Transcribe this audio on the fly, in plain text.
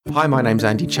Hi, my name's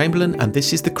Andy Chamberlain, and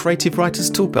this is the Creative Writers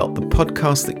Toolbelt, the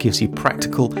podcast that gives you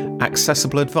practical,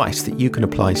 accessible advice that you can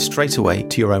apply straight away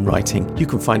to your own writing. You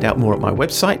can find out more at my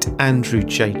website,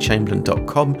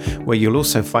 andrewjchamberlain.com, where you'll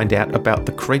also find out about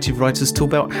the Creative Writers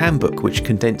Toolbelt Handbook, which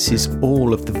condenses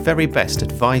all of the very best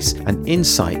advice and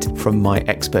insight from my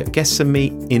expert guests and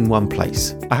me in one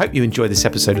place. I hope you enjoy this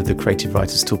episode of the Creative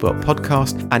Writers Toolbelt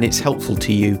podcast, and it's helpful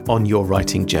to you on your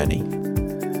writing journey.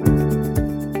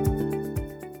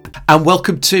 And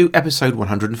welcome to episode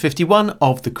 151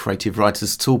 of the Creative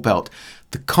Writers Toolbelt.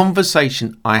 The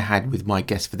conversation I had with my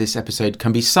guest for this episode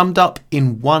can be summed up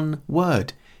in one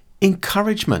word: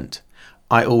 encouragement.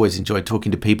 I always enjoy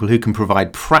talking to people who can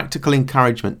provide practical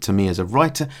encouragement to me as a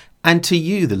writer and to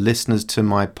you, the listeners to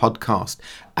my podcast.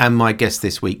 And my guest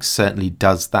this week certainly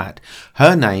does that.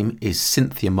 Her name is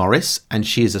Cynthia Morris, and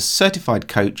she is a certified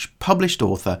coach, published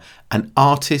author, and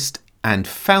artist and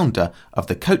founder of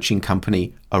the coaching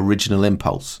company Original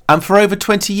Impulse. And for over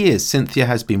 20 years, Cynthia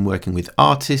has been working with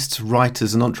artists,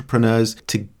 writers and entrepreneurs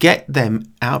to get them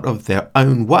out of their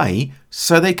own way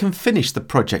so they can finish the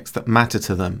projects that matter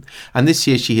to them. And this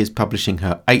year she is publishing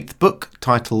her 8th book,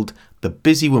 titled The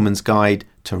Busy Woman's Guide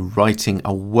to Writing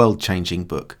a World-Changing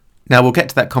Book. Now we'll get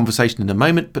to that conversation in a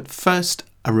moment, but first,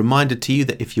 a reminder to you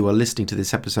that if you are listening to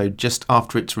this episode just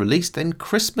after it's released, then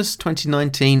Christmas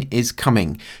 2019 is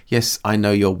coming. Yes, I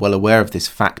know you're well aware of this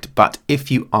fact, but if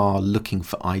you are looking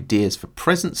for ideas for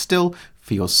presents still,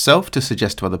 for yourself to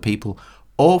suggest to other people,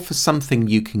 or for something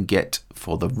you can get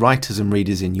for the writers and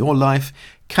readers in your life,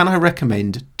 can I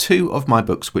recommend 2 of my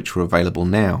books which are available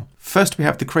now. First, we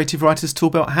have the Creative Writers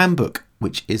Toolbelt Handbook,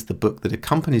 which is the book that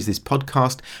accompanies this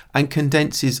podcast and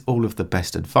condenses all of the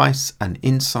best advice and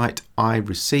insight I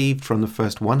received from the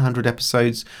first 100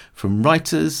 episodes from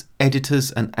writers,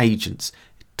 editors and agents.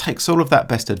 It takes all of that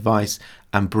best advice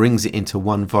and brings it into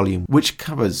one volume, which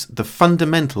covers the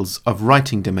fundamentals of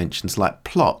writing dimensions like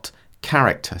plot,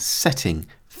 character, setting,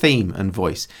 theme and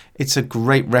voice. It's a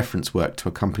great reference work to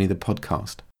accompany the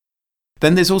podcast.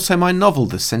 Then there's also my novel,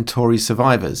 The Centauri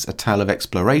Survivors, a tale of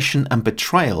exploration and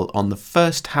betrayal on the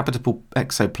first habitable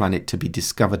exoplanet to be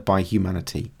discovered by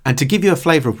humanity. And to give you a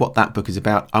flavour of what that book is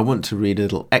about, I want to read a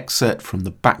little excerpt from the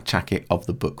back jacket of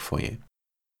the book for you.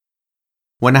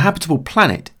 When a habitable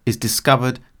planet is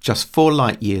discovered just 4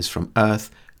 light years from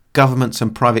Earth, governments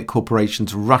and private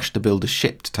corporations rush to build a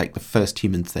ship to take the first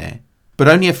humans there. But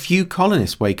only a few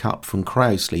colonists wake up from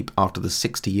cryosleep after the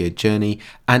 60-year journey,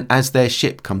 and as their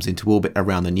ship comes into orbit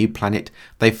around the new planet,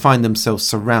 they find themselves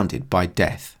surrounded by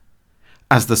death.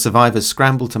 As the survivors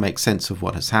scramble to make sense of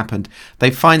what has happened,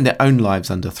 they find their own lives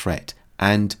under threat,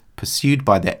 and, pursued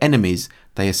by their enemies,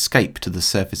 they escape to the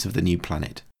surface of the new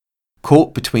planet.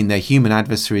 Caught between their human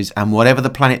adversaries and whatever the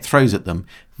planet throws at them,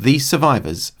 these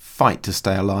survivors fight to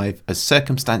stay alive as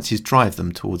circumstances drive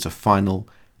them towards a final,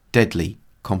 deadly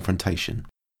confrontation.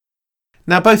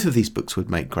 Now, both of these books would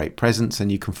make great presents,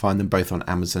 and you can find them both on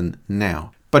Amazon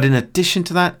now. But in addition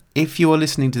to that, if you are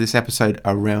listening to this episode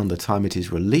around the time it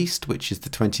is released, which is the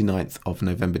 29th of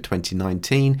November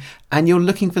 2019, and you're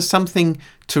looking for something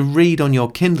to read on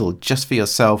your Kindle just for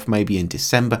yourself, maybe in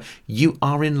December, you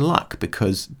are in luck,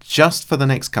 because just for the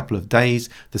next couple of days,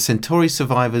 The Centauri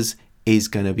Survivors is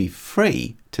going to be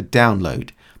free to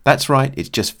download. That's right, it's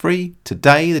just free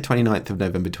today, the 29th of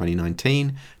November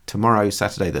 2019, tomorrow,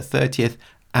 Saturday the 30th,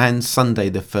 and Sunday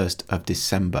the 1st of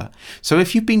December. So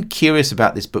if you've been curious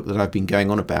about this book that I've been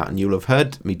going on about, and you'll have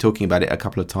heard me talking about it a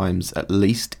couple of times at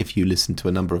least if you listen to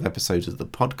a number of episodes of the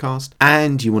podcast,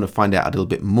 and you want to find out a little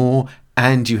bit more,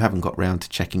 and you haven't got round to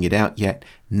checking it out yet,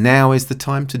 now is the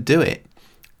time to do it.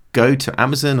 Go to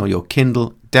Amazon or your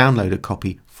Kindle, download a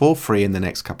copy for free in the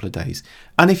next couple of days.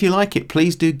 And if you like it,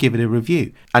 please do give it a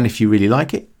review. And if you really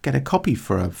like it, get a copy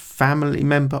for a family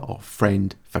member or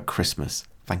friend for Christmas.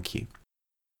 Thank you.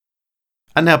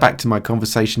 And now back to my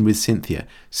conversation with Cynthia.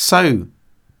 So,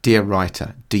 dear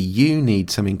writer, do you need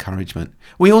some encouragement?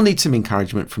 We all need some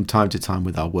encouragement from time to time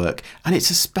with our work, and it's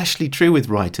especially true with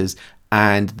writers,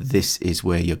 and this is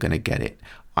where you're going to get it.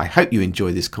 I hope you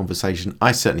enjoy this conversation.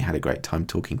 I certainly had a great time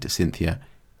talking to Cynthia.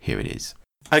 Here it is.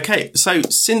 Okay, so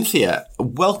Cynthia,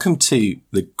 welcome to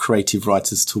the Creative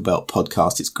Writers Toolbelt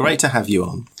podcast. It's great to have you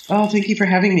on. Oh, thank you for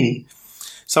having me.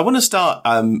 So I want to start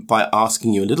by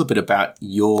asking you a little bit about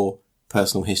your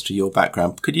personal history, your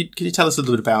background. Could you tell us a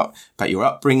little bit about your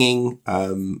upbringing,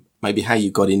 maybe how you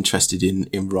got interested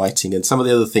in writing, and some of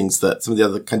the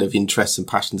other kind of interests and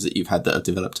passions that you've had that have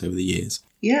developed over the years?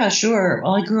 Yeah, sure.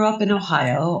 Well, I grew up in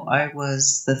Ohio. I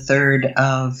was the third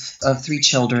of 3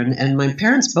 children, and my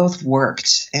parents both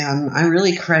worked. And I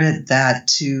really credit that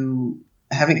to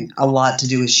having a lot to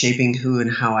do with shaping who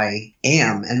and how I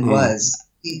am and was.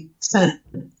 I spent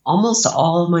almost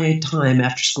all of my time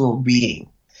after school reading.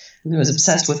 And I was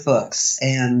obsessed with books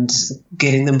and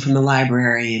getting them from the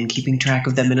library and keeping track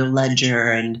of them in a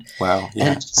ledger. And wow,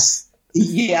 yeah.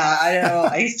 Yeah, I know.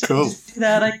 I used to Cool. do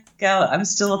that. I'm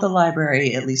still at the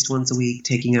library at least once a week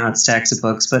taking out stacks of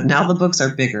books, but now the books are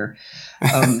bigger.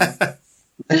 I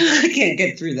can't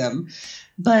get through them.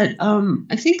 But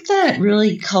I think that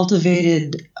really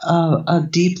cultivated a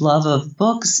deep love of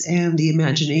books and the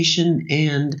imagination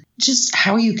and just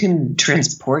how you can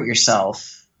transport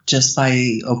yourself just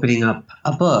by opening up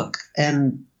a book.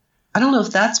 And I don't know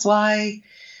if that's why,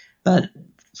 but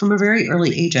from a very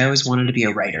early age, I always wanted to be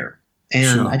a writer.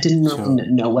 And I didn't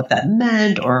really know what that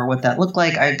meant or what that looked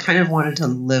like. I kind of wanted to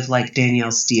live like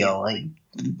Danielle Steele, like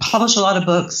publish a lot of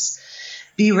books,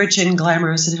 be rich and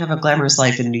glamorous and have a glamorous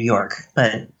life in New York.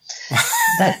 But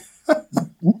that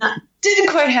didn't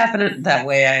quite happen that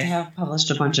way. I have published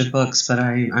a bunch of books, but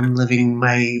I'm living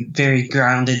my very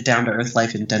grounded, down-to-earth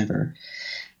life in Denver.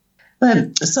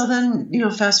 But so then,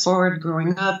 fast forward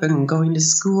growing up and going to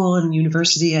school and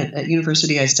university. At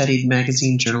university, I studied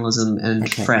magazine journalism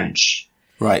and French.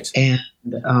 Right.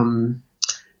 And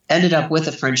ended up with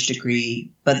a French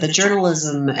degree. But the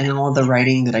journalism and all of the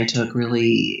writing that I took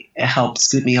really helped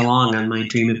scoot me along on my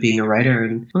dream of being a writer.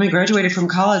 And when I graduated from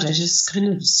college, I just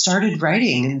kind of started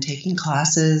writing and taking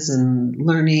classes and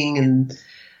learning. And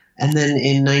then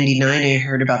in 99, I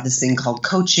heard about this thing called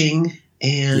coaching.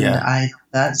 And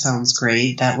that sounds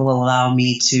great. That will allow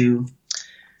me to.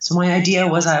 So my idea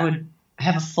was I would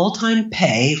have a full-time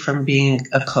pay from being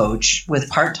a coach with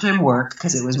part-time work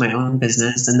because it was my own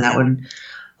business, and that would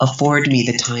afford me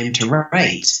the time to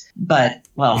write. But,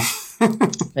 well,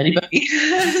 anybody.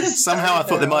 Somehow I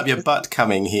thought there might be a but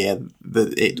coming here,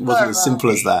 that it wasn't as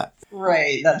simple as that.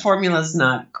 Right. That formula is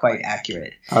not quite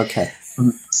accurate. Okay.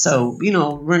 So,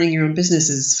 running your own business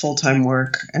is full-time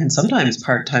work and sometimes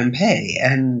part-time pay.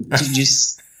 And you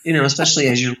just, especially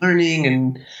as you're learning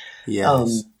and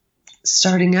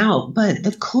starting out. But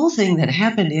the cool thing that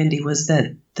happened, Andy, was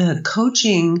that the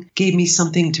coaching gave me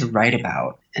something to write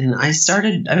about. And I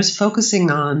was focusing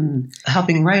on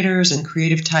helping writers and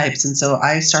creative types. And so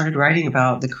I started writing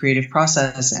about the creative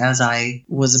process as I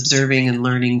was observing and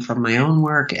learning from my own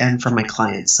work and from my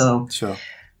clients. So, sure.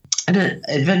 And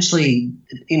eventually,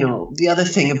 the other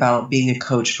thing about being a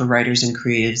coach for writers and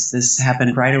creatives, this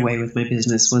happened right away with my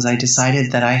business, was I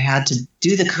decided that I had to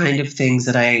do the kind of things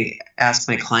that I asked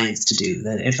my clients to do.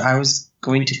 That if I was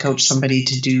going to coach somebody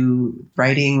to do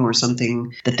writing or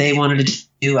something that they wanted to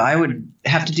do, I would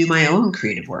have to do my own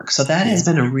creative work. So that has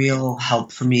been a real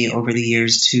help for me over the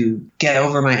years to get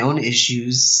over my own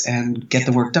issues and get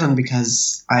the work done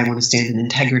because I want to stand in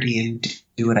integrity and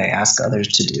do what I ask others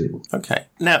to do. Okay.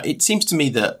 Now, it seems to me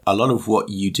that a lot of what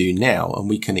you do now, and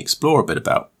we can explore a bit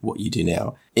about what you do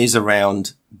now, is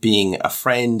around being a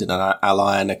friend and an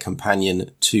ally and a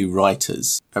companion to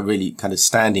writers, a really kind of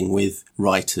standing with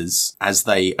writers as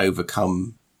they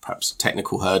overcome perhaps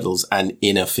technical hurdles and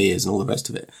inner fears and all the rest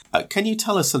of it. Can you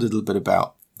tell us a little bit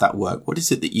about that work? What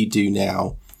is it that you do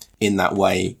now in that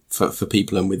way for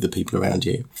people and with the people around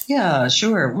you? Yeah,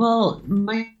 sure. Well,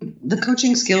 the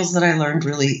coaching skills that I learned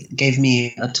really gave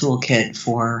me a toolkit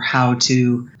for how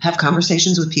to have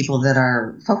conversations with people that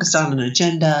are focused on an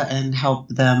agenda and help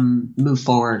them move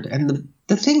forward. And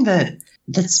the thing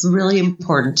that's really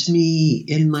important to me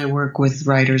in my work with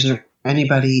writers or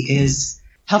anybody is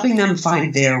helping them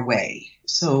find their way.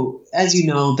 So, as you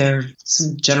know, there are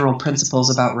some general principles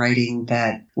about writing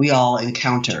that we all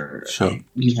encounter. Sure.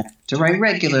 You have to write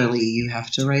regularly. You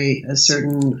have to write a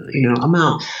certain,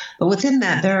 amount. But within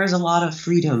that, there is a lot of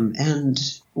freedom. And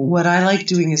what I like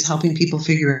doing is helping people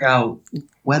figure out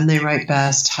when they write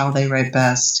best, how they write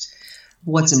best,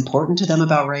 what's important to them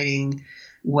about writing,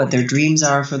 what their dreams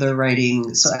are for their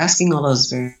writing. So asking all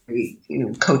those very,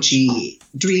 coachy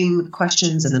dream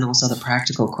questions and then also the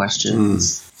practical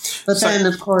questions. But then,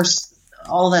 of course,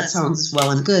 all that sounds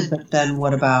well and good. But then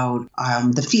what about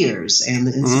the fears and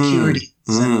the insecurities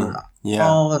and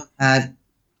all of that?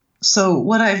 So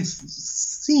what I've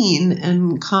seen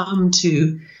and come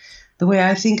to the way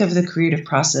I think of the creative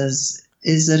process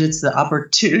is that it's the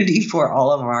opportunity for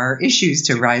all of our issues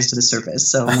to rise to the surface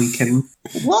so we can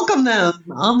welcome them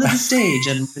onto the stage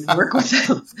and work with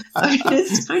them. I mean,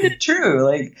 it's kind of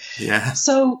true.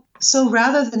 So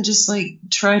rather than just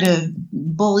try to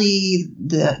bully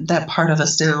that part of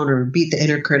us down or beat the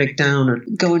inner critic down or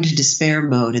go into despair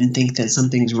mode and think that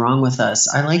something's wrong with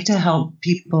us, I like to help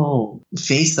people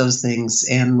face those things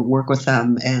and work with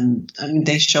them. And I mean,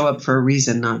 they show up for a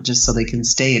reason, not just so they can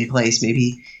stay in place.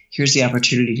 Maybe here's the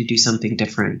opportunity to do something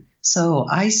different. So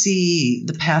I see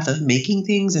the path of making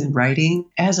things and writing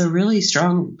as a really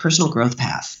strong personal growth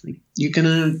path. Like, you're going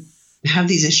to have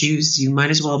these issues. You might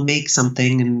as well make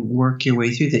something and work your way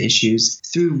through the issues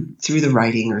through the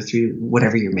writing or through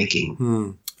whatever you're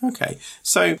making. Okay.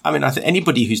 So, I mean, I think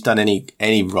anybody who's done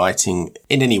any writing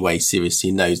in any way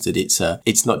seriously knows that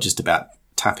it's not just about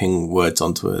tapping words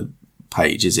onto a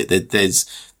page, is it?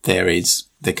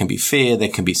 There can be fear, there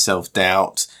can be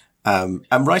self-doubt.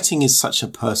 And writing is such a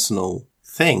personal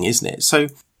thing, isn't it? So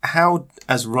how,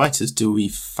 as writers, do we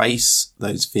face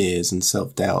those fears and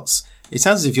self-doubts? It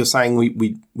sounds as if you're saying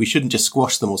we shouldn't just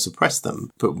squash them or suppress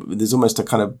them, but there's almost a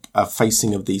kind of a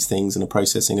facing of these things and a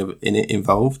processing of in it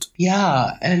involved.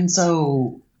 Yeah. And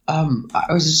so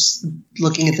I was just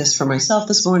looking at this for myself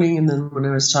this morning, and then when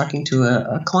I was talking to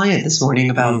a client this morning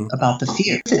about the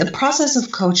fear. The process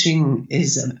of coaching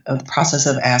is a process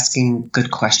of asking good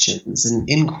questions and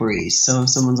inquiries. So if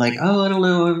someone's like, oh, I don't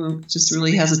know, I'm just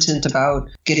really hesitant about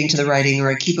getting to the writing, or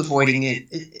I keep avoiding it,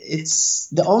 it's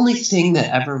the only thing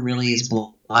that ever really is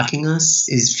blocking us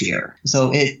is fear.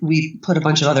 So we put a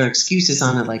bunch of other excuses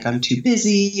on it, like I'm too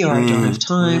busy, or I don't have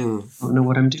time, I don't know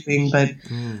what I'm doing. But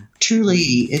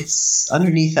truly, it's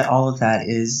underneath all of that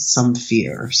is some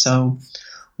fear. So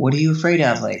what are you afraid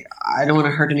of? Like, I don't want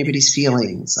to hurt anybody's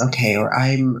feelings. Okay. Or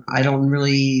I don't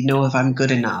really know if I'm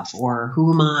good enough, or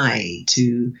who am I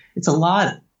to, it's a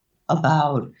lot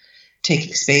about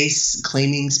taking space,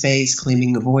 claiming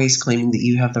a voice, claiming that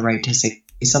you have the right to say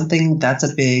something. That's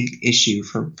a big issue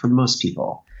for most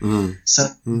people. So,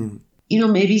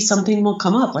 maybe something will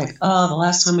come up like, oh, the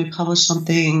last time I published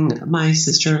something, my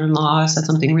sister-in-law said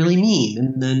something really mean.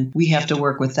 And then we have to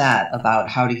work with that about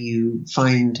how do you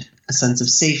find a sense of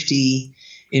safety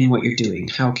in what you're doing?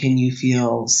 How can you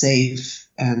feel safe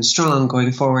and strong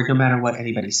going forward, no matter what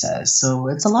anybody says? So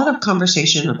it's a lot of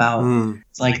conversation about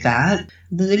like that.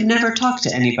 They've never talked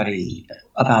to anybody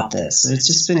about this. It's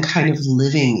just been kind of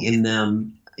living in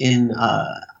them in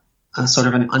a sort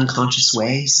of an unconscious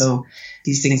way. So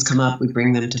these things come up, we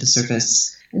bring them to the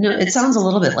surface. It sounds a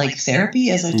little bit like therapy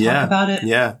as I talk about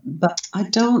it, but I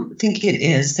don't think it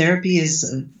is. Therapy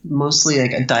is mostly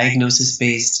like a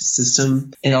diagnosis-based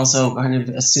system. It also kind of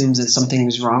assumes that something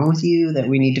is wrong with you that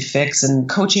we need to fix, and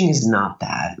coaching is not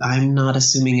that. I'm not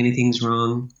assuming anything's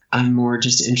wrong. I'm more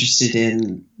just interested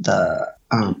in the,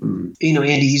 Andy,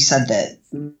 you said that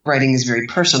writing is very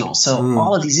personal. So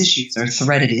all of these issues are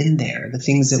threaded in there. The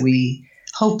things that we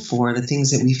hope for, the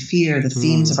things that we fear, the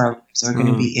themes of our lives are going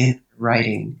to be in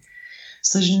writing.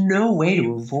 So there's no way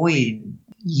to avoid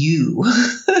you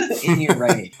in your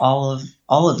writing. All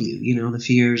of you, the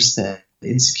fears, the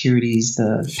insecurities,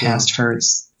 the past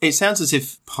hurts. It sounds as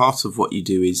if part of what you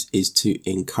do is to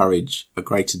encourage a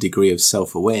greater degree of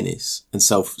self-awareness and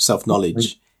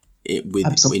self-knowledge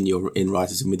when you're in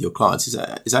writers and with your clients. Is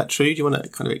that true? Do you want to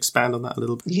kind of expand on that a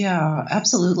little bit? Yeah,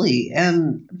 absolutely.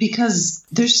 And because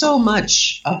there's a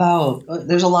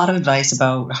lot of advice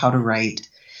about how to write.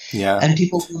 Yeah. And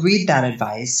people read that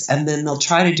advice and then they'll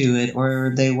try to do it,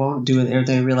 or they won't do it, or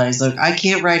they realize, look, I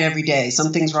can't write every day.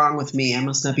 Something's wrong with me. I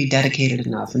must not be dedicated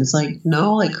enough. And it's like,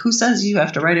 no, like, who says you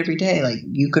have to write every day? Like,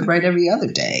 you could write every other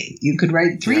day. You could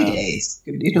write 3 days,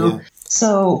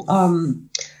 So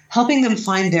helping them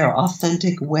find their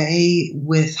authentic way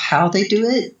with how they do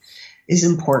it is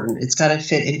important. It's got to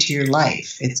fit into your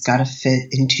life. It's got to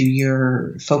fit into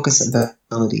your focus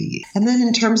ability. And then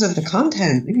in terms of the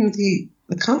content,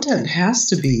 the content has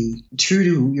to be true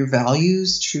to your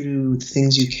values, true to the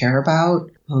things you care about,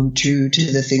 true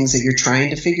to the things that you're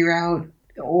trying to figure out,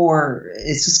 or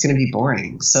it's just going to be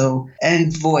boring. So,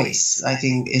 and voice, I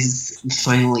think, is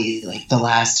finally like the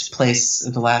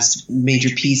last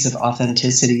major piece of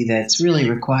authenticity that's really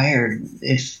required.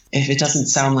 If it doesn't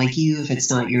sound like you, if it's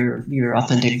not your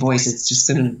authentic voice, it's just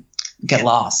going to get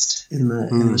lost in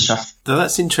the shuffle. So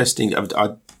that's interesting.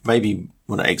 I maybe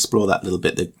want to explore that a little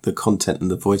bit, the content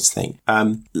and the voice thing.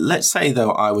 Let's say,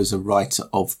 though, I was a writer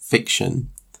of fiction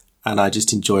and I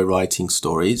just enjoy writing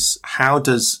stories. How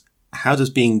does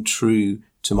being true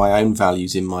to my own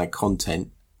values in my content,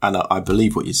 and I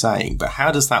believe what you're saying, but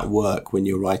how does that work when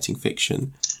you're writing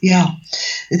fiction? Yeah,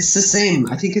 it's the same.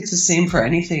 I think it's the same for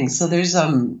anything. So there's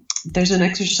an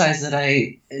exercise that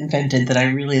I invented that I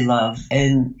really love,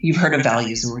 and you've heard of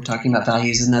values, and we're talking about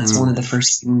values, and that's one of the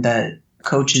first things that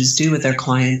coaches do with their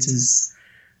clients is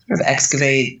sort of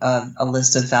excavate a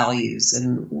list of values.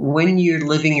 And when you're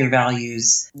living your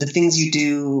values, the things you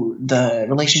do, the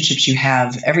relationships you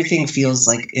have, everything feels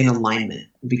like in alignment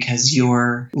because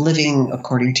you're living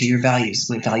according to your values,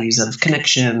 like values of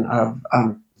connection,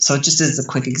 so just as a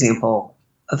quick example,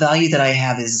 a value that I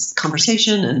have is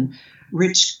conversation and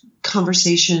rich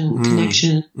conversation,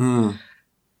 connection.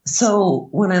 So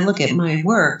when I look at my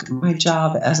work, my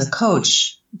job as a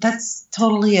coach, that's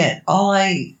totally it.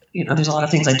 There's a lot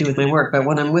of things I do with my work, but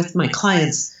when I'm with my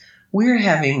clients, we're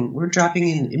dropping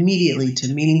in immediately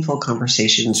to meaningful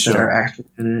conversations that are actually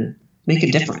going to make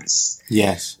a difference.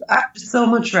 Yes. I'd so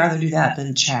much rather do that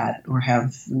than chat or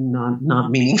have not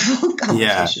meaningful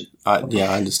conversations.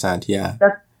 Yeah, I understand. Yeah.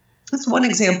 That's one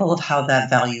example of how that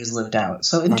value is lived out.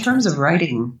 So in terms of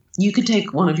writing, you could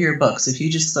take one of your books, if you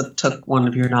just took one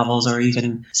of your novels or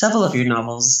even several of your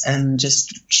novels and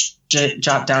just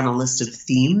jot down a list of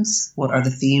themes. What are the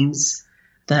themes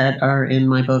that are in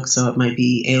my book? So it might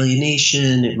be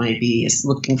alienation. It might be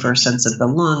looking for a sense of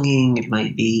belonging. It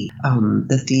might be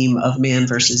the theme of man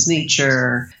versus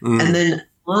nature. And then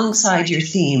alongside your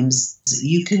themes,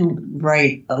 you can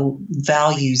write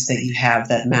values that you have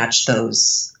that match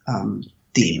those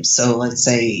themes. So let's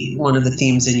say one of the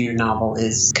themes in your novel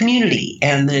is community.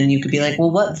 And then you could be like,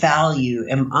 well, what value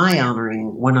am I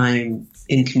honoring when I'm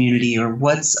in community, or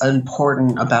what's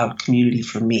important about community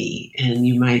for me? And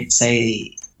you might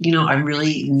say, I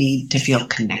really need to feel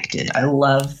connected. I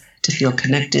love to feel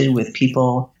connected with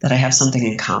people that I have something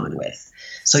in common with.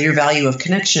 So your value of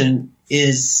connection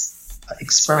is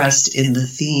expressed in the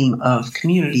theme of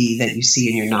community that you see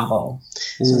in your novel.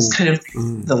 So it's kind of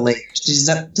the layers. Does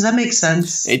that make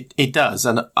sense? It does.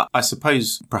 And I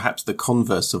suppose perhaps the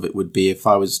converse of it would be if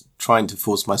I was trying to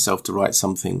force myself to write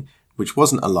something which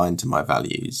wasn't aligned to my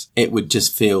values, it would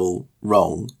just feel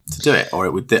wrong to do it,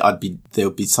 or there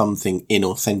would be something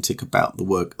inauthentic about the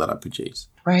work that I produce.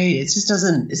 Right.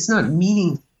 It's not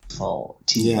meaningful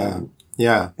to you.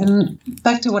 Yeah. And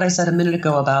back to what I said a minute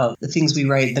ago about the things we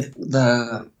write,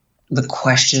 the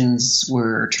questions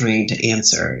we're trying to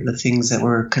answer, the things that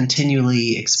we're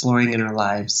continually exploring in our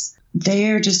lives,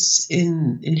 they're just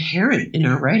inherent in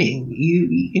our writing.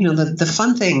 The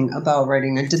fun thing about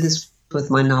writing, I did this with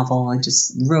my novel. I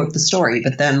just wrote the story,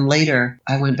 but then later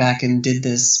I went back and did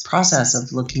this process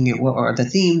of looking at what are the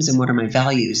themes and what are my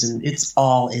values, and it's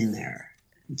all in there.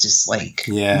 Just like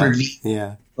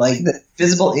like the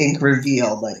visible ink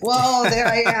revealed, like, whoa, there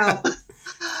I am.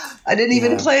 I didn't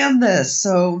even plan this.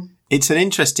 So it's an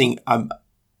interesting,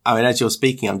 as you're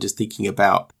speaking, I'm just thinking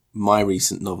about my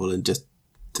recent novel and just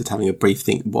having a brief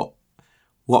think,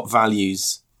 what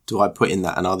values do I put in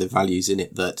that? And are there values in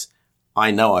it that I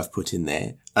know I've put in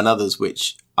there, and others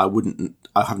which I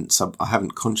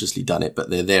haven't consciously done it, but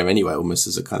they're there anyway, almost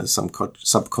as a kind of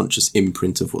subconscious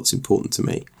imprint of what's important to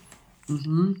me.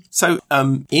 Mm-hmm. So,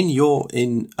 in your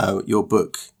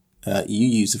book, you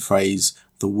use the phrase,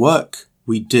 "the work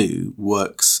we do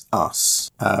works us,"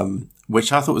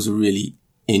 which I thought was a really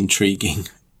intriguing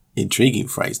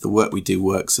phrase. The work we do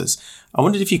works us. I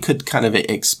wondered if you could kind of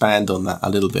expand on that a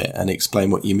little bit and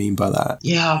explain what you mean by that.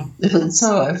 Yeah.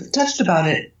 So I've touched on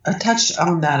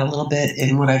that a little bit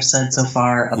in what I've said so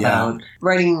far about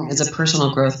writing as a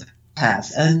personal growth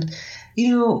path. And,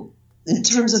 in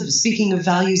terms of speaking of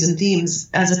values and themes,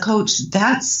 as a coach,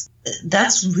 that's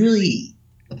really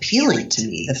appealing to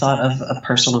me, the thought of a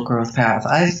personal growth path.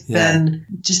 I've been,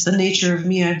 just the nature of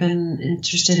me, I've been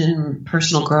interested in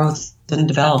personal growth and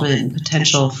development and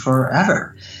potential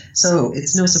forever. So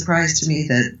it's no surprise to me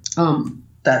that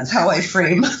that's how I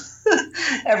frame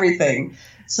everything.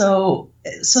 So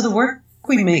the work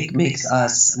we make makes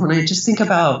us. When I just think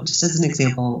about, just as an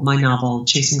example, my novel,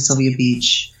 Chasing Sylvia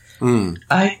Beach, it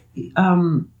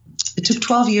took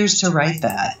 12 years to write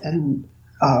that. And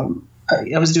I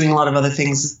was doing a lot of other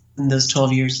things in those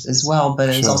 12 years as well, but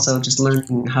it was also just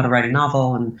learning how to write a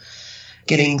novel and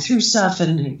getting through stuff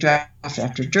and draft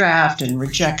after draft and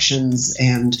rejections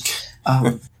and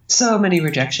so many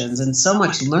rejections and so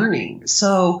much learning.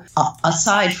 So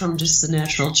aside from just the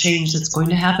natural change that's going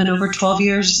to happen over 12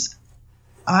 years,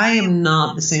 I am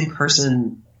not the same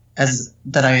person as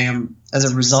that I am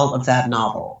as a result of that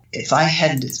novel. If I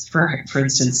had, for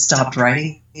instance, stopped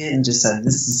writing it and just said,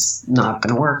 this is not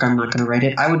going to work, I'm not going to write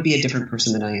it, I would be a different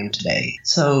person than I am today.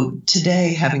 So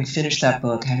today, having finished that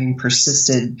book, having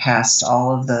persisted past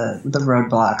all of the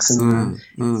roadblocks and the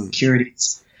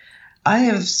insecurities, I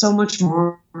have so much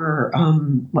more,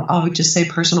 I would just say,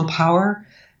 personal power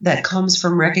that comes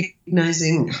from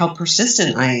recognizing how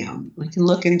persistent I am. I can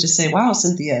look and just say, wow,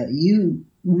 Cynthia, you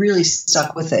really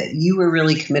stuck with it. You were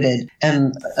really committed.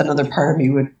 And another part of me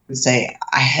would say,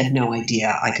 I had no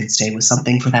idea I could stay with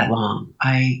something for that long.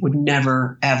 I would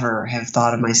never, ever have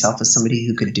thought of myself as somebody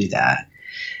who could do that.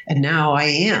 And now I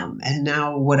am. And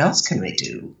now what else can I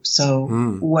do? So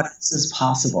what else is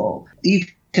possible? You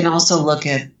can also look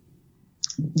at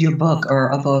your book or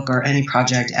a book or any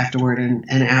project afterward and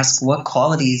ask, what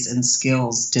qualities and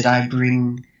skills did I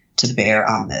bring to bear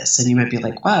on this? And you might be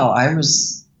like, wow, I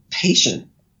was patient.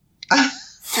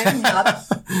 I'm not.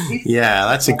 Yeah,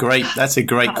 that's a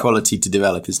great quality to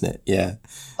develop, isn't it? Yeah.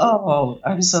 Oh,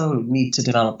 I'm so neat to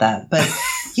develop that. But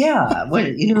yeah,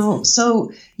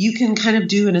 so you can kind of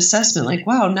do an assessment like,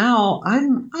 wow, now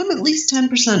I'm at least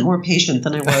 10% more patient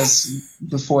than I was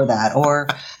before that. Or,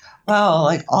 wow,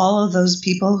 like all of those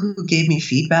people who gave me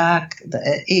feedback,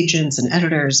 the agents and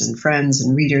editors and friends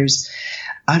and readers,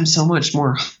 I'm so much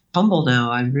more humble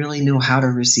now. I really know how to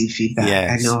receive feedback.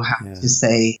 Yes, I know how to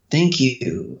say thank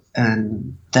you,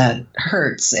 and that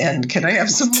hurts, and can I have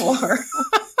some more?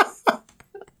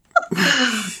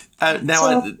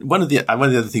 One of the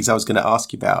other things I was going to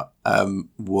ask you about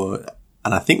were,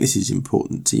 and I think this is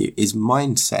important to you, is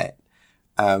mindset.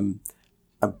 And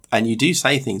you do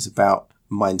say things about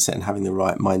mindset and having the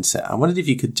right mindset. I wondered if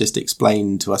you could just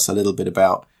explain to us a little bit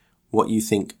about what you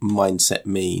think mindset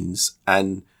means,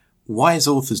 and why as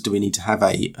authors do we need to have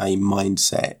a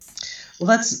mindset? Well,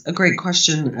 that's a great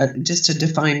question. Just to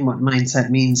define what mindset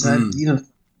means, I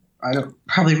don't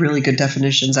probably really good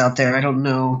definitions out there. I don't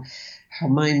know how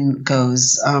mine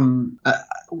goes.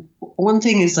 One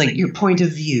thing is like your point of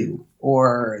view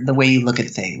or the way you look at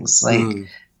things. Like,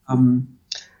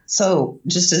 so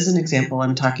just as an example,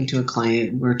 I'm talking to a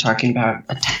client. We're talking about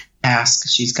a task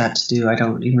she's got to do. I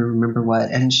don't even remember what.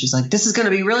 And she's like, this is going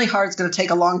to be really hard. It's going to take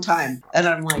a long time. And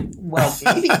I'm like, well,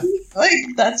 maybe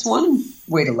like that's one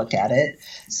way to look at it.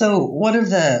 So one of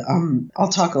the, I'll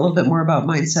talk a little bit more about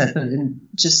mindset, but in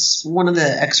just one of the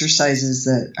exercises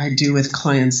that I do with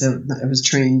clients that I was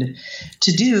trained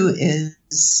to do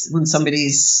is when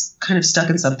somebody's kind of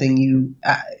stuck in something, you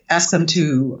ask them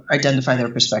to identify their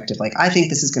perspective. Like, I think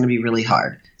this is going to be really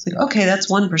hard. It's like, okay, that's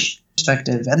one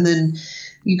perspective. And then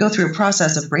you go through a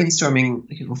process of brainstorming,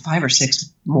 5 or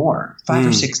 6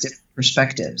 different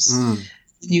perspectives.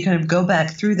 You kind of go back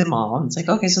through them all. And it's like,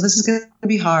 okay, so this is going to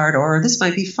be hard, or this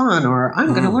might be fun, or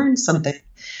I'm going to learn something.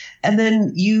 And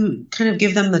then you kind of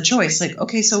give them the choice. Like,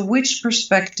 okay, so which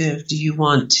perspective do you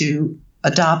want to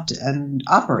adopt and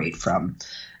operate from?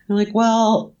 And like,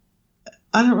 well,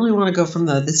 I don't really want to go from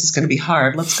the this is going to be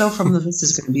hard. Let's go from the this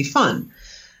is going to be fun.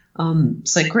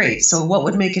 It's like, great. So what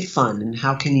would make it fun, and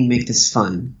how can you make this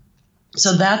fun?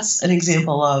 So that's an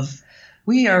example of,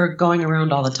 we are going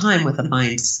around all the time with a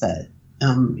mindset,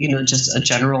 just a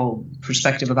general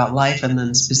perspective about life, and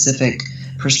then specific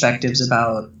perspectives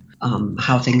about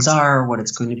how things are, what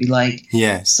it's going to be like.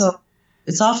 Yes. So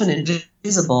it's often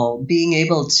invisible. Being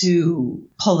able to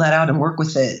pull that out and work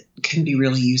with it can be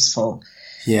really useful.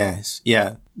 Yes.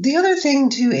 Yeah. The other thing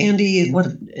too, Andy, what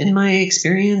in my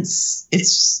experience,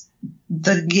 it's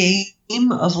the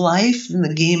game of life and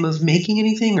the game of making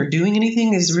anything or doing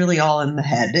anything is really all in the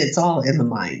head. It's all in the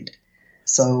mind.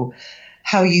 So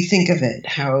how you think of it,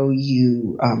 how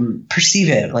you perceive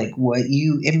it, like what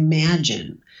you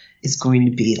imagine is going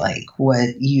to be like,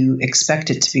 what you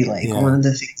expect it to be like. Yeah. One of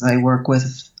the things I work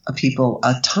with people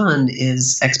a ton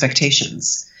is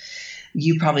expectations.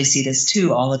 You probably see this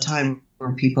too all the time,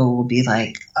 where people will be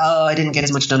like, oh, I didn't get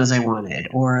as much done as I wanted,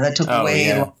 or that took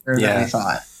way longer than I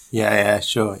thought. Yeah,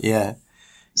 sure. Yeah.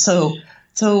 So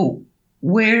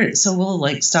we'll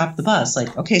like stop the bus.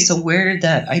 Like, okay, so where did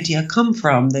that idea come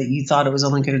from that you thought it was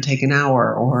only going to take an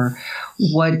hour? Or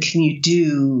what can you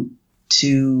do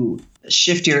to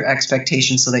shift your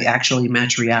expectations so they actually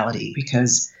match reality?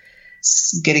 Because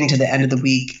getting to the end of the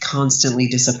week constantly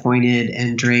disappointed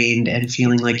and drained and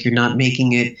feeling like you're not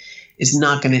making it is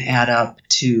not going to add up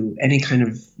to any kind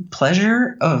of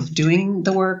pleasure of doing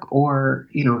the work or,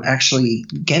 actually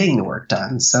getting the work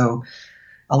done. So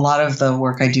a lot of the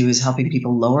work I do is helping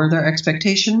people lower their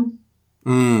expectation.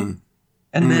 And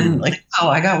then like, oh,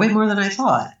 I got way more than I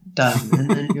thought done.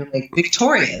 And then you're like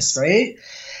victorious, right?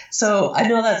 So I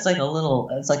know that's like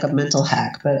it's like a mental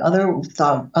hack, but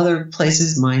other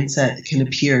places mindset can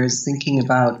appear is thinking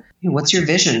about, what's your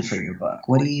vision for your book?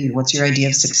 What's your idea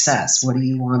of success? What do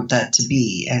you want that to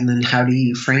be? And then how do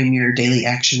you frame your daily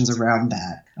actions around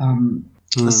that?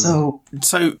 So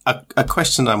a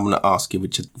question I want to ask you,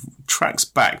 which tracks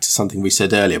back to something we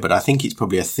said earlier, but I think it's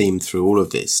probably a theme through all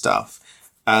of this stuff.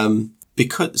 Let's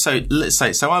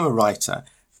say I'm a writer,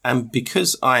 and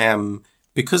because I'm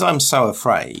so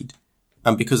afraid,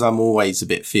 and because I'm always a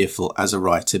bit fearful as a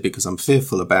writer, because I'm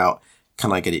fearful about,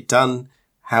 can I get it done?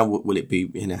 How will it be,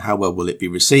 how well will it be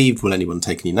received? Will anyone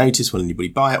take any notice? Will anybody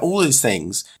buy it? All those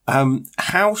things.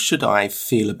 How should I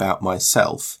feel about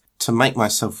myself to make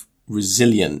myself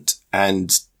resilient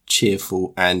and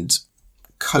cheerful and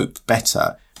cope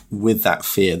better with that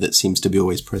fear that seems to be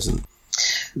always present?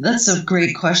 That's a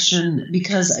great question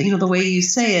because, the way you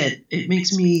say it, it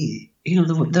makes me,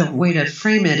 the way to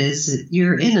frame it is that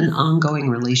you're in an ongoing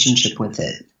relationship with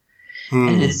it.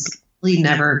 And it's really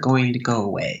never going to go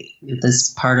away.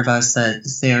 This part of us that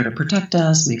is there to protect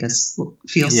us, make us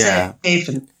feel safe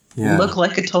and look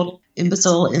like a total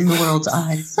imbecile in the world's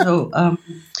eyes. So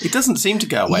it doesn't seem to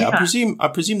go away. Yeah. I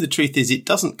presume the truth is it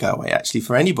doesn't go away. Actually,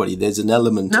 for anybody, there's an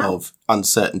element of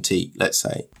uncertainty, let's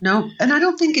say. No, and I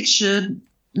don't think it should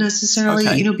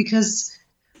necessarily, because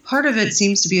part of it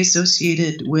seems to be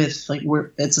associated with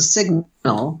it's a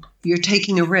signal you're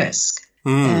taking a risk.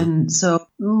 And so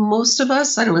most of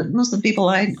us, most of the people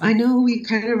I know, we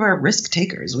kind of are risk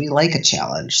takers. We like a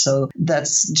challenge. So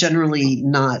that's generally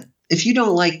not, if you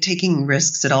don't like taking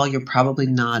risks at all, you're probably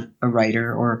not a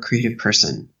writer or a creative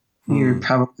person. You're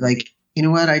probably like, you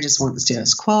know what, I just want the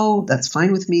status quo. That's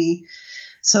fine with me.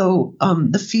 So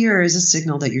the fear is a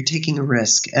signal that you're taking a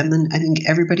risk. And then I think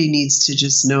everybody needs to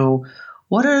just know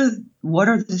what are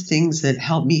the things that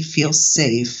help me feel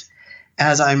safe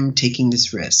as I'm taking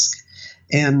this risk.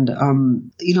 And,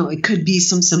 it could be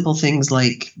some simple things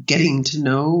like getting to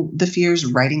know the fears,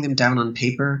 writing them down on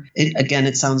paper.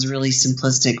 It sounds really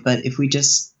simplistic, but if we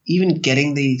just even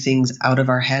getting the things out of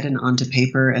our head and onto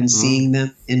paper and seeing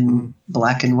them in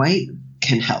black and white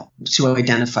can help to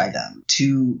identify them,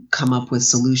 to come up with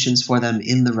solutions for them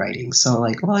in the writing. So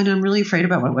I'm really afraid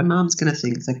about what my mom's going to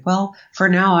think. It's like, well, for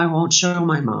now, I won't show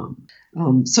my mom.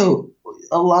 So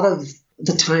a lot of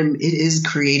the time it is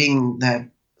creating that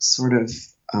sort of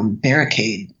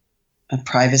barricade of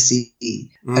privacy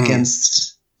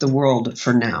against the world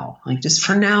for now. Just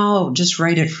for now, just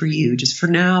write it for you. Just for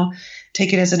now,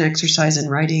 take it as an exercise in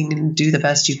writing and do the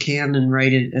best you can and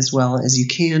write it as well as you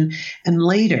can. And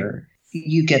later,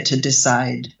 you get to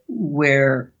decide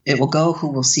where it will go,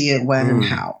 who will see it, when, and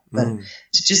how. But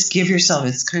to just give yourself,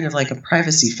 it's kind of like a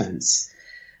privacy fence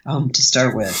to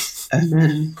start with. And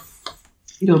then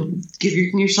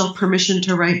giving yourself permission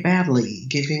to write badly,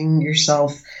 giving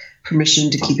yourself permission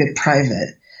to keep it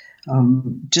private,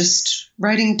 just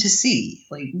writing to see.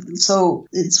 So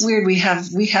it's weird. We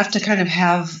have to kind of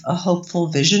have a hopeful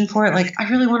vision for it. I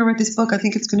really want to write this book. I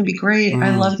think it's going to be great.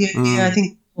 I love the idea. I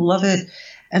think people love it.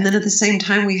 And then at the same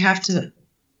time, we have to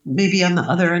maybe on the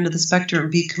other end of the spectrum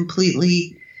be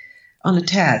completely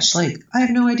unattached. I have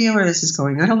no idea where this is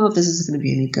going. I don't know if this is going to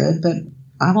be any good, but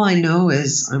all I know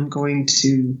is I'm going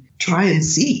to try and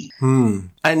see.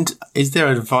 And is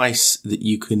there advice that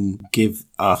you can give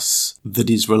us that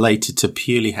is related to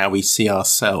purely how we see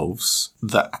ourselves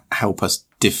that help us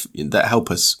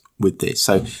with this?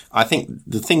 So I think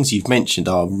the things you've mentioned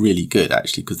are really good,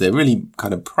 actually, because they're really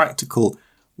kind of practical,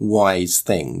 wise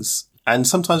things. And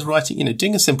sometimes writing,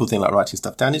 doing a simple thing like writing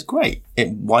stuff down is great.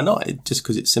 Why not? Just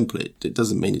because it's simple, it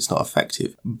doesn't mean it's not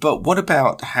effective. But what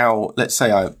about how, let's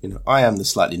say I am the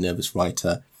slightly nervous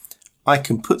writer. I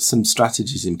can put some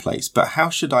strategies in place, but how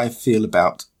should I feel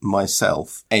about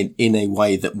myself in a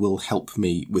way that will help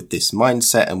me with this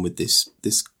mindset and with this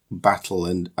battle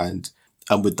and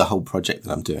with the whole project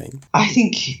that I'm doing? I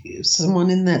think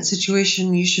someone in that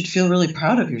situation, you should feel really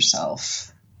proud of yourself.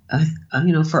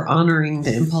 For honoring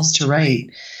the impulse to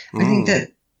write. I think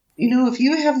that, if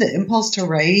you have the impulse to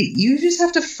write, you just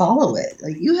have to follow it.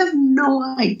 You have no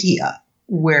idea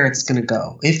where it's going to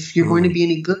go, if you're going to be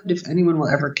any good, if anyone will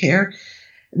ever care.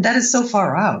 That is so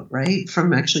far out, right,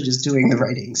 from actually just doing the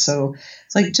writing. So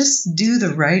it's just do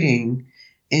the writing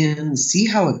and see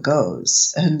how it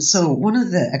goes. And so one of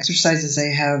the exercises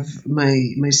I have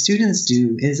my students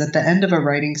do is at the end of a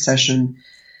writing session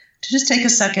to just take a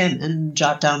second and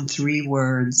jot down 3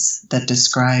 words that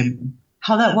describe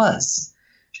how that was.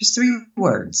 Just 3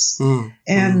 words.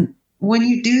 And when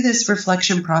you do this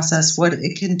reflection process, what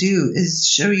it can do is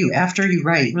show you after you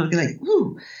write, you'll be like,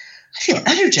 ooh, I feel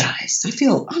energized.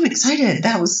 I'm excited.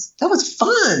 That was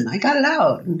fun. I got it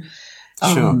out. And,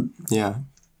 sure. Yeah.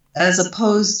 As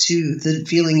opposed to the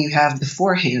feeling you have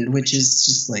beforehand, which is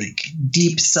just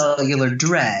deep cellular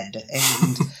dread.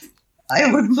 And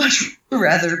I would much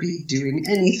rather be doing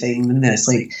anything than this.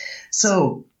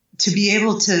 So to be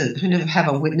able to kind of have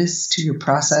a witness to your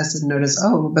process and notice,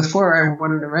 before I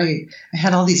wanted to write, I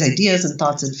had all these ideas and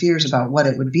thoughts and fears about what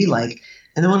it would be like.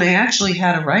 And then when I actually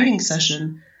had a writing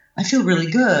session, I feel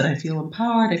really good. I feel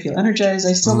empowered. I feel energized.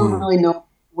 I still don't really know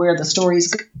where the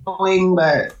story's going,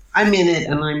 but I'm in it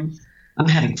and I'm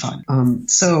having fun.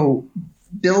 So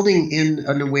building in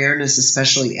an awareness,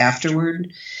 especially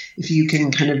afterward, if you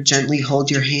can kind of gently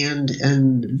hold your hand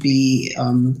and be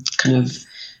kind of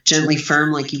gently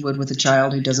firm like you would with a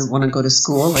child who doesn't want to go to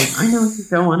school. I know you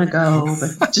don't want to go,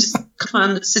 but just come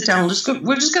on, let's sit down.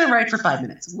 We're just going to write for 5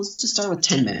 minutes. We'll just start with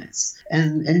 10 minutes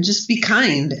and just be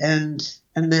kind. And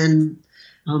then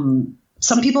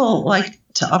some people like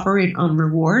to operate on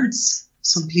rewards.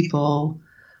 Some people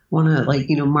want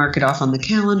to mark it off on the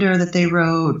calendar that they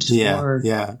wrote or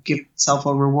give themselves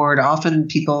a reward. Often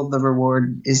the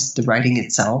reward is the writing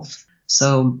itself.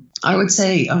 So I would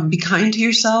say be kind to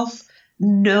yourself.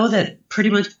 Know that pretty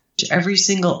much every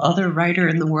single other writer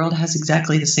in the world has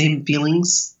exactly the same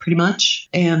feelings, pretty much.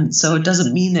 And so it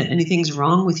doesn't mean that anything's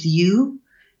wrong with you.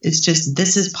 It's just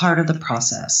this is part of the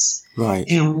process. Right.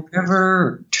 And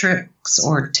whatever tricks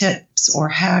or tips or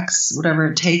hacks, whatever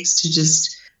it takes to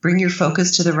just bring your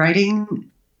focus to the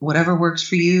writing, whatever works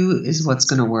for you is what's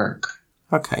going to work.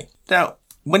 Okay. Now,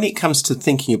 when it comes to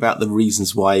thinking about the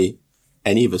reasons why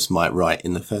any of us might write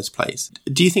in the first place,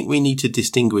 do you think we need to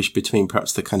distinguish between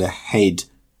perhaps the kind of head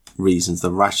reasons,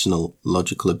 the rational,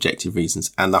 logical, objective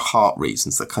reasons, and the heart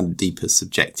reasons, the kind of deeper,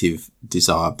 subjective,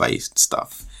 desire-based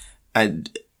stuff?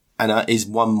 And is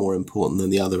one more important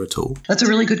than the other at all? That's a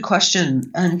really good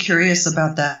question. I'm curious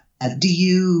about that.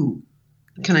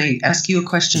 Can I ask you a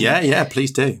question? Yeah,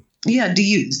 please do. Yeah. Do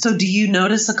you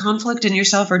notice a conflict in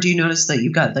yourself, or do you notice that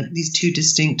you've got these two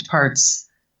distinct parts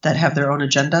that have their own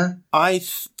agenda? I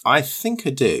think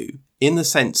I do, in the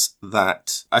sense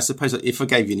that I suppose if I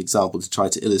gave you an example to try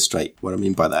to illustrate what I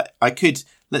mean by that, I could,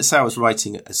 let's say I was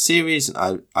writing a series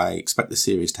and I expect the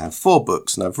series to have 4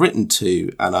 books and I've written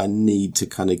 2 and I need to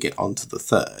kind of get onto the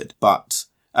third. But,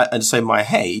 and so my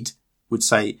head would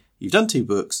say, you've done 2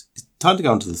 books, it's time to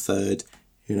go on to the third.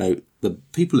 The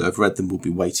people who have read them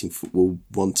will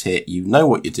want it. You know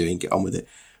what you're doing, get on with it.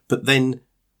 But then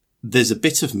there's a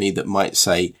bit of me that might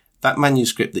say that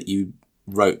manuscript that you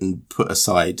wrote and put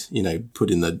aside, put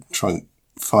in the trunk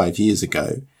 5 years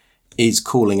ago is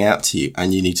calling out to you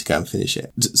and you need to go and finish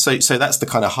it. So that's the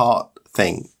kind of heart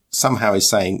thing. Somehow is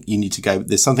saying you need to go.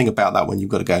 There's something about that one. You've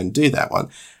got to go and do that one.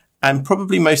 And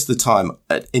probably most of the time,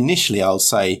 initially I'll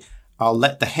say, I'll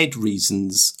let the head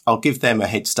reasons, I'll give them a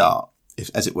head start.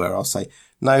 As it were, I'll say,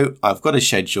 no, I've got a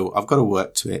schedule. I've got to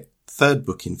work to it. 3rd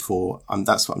book in 4.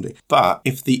 That's what I'm doing. But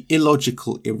if the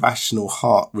illogical, irrational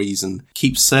heart reason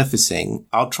keeps surfacing,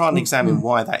 I'll try and examine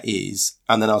why that is.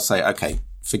 And then I'll say, okay,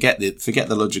 forget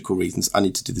the logical reasons. I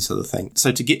need to do this other thing.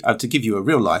 So to give you a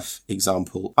real life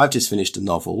example, I've just finished a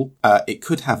novel. It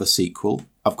could have a sequel.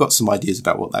 I've got some ideas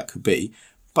about what that could be.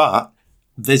 But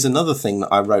there's another thing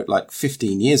that I wrote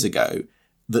 15 years ago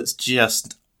that's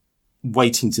just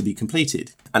waiting to be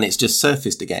completed, and it's just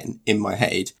surfaced again in my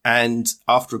head. And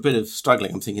after a bit of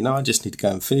struggling, I'm thinking, no, I just need to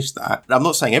go and finish that. I'm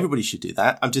not saying everybody should do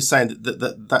that. I'm just saying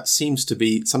that seems to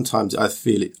be, sometimes I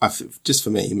feel it, just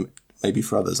for me, maybe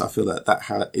for others, I feel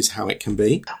that is how it can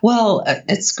be. Well,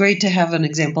 it's great to have an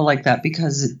example like that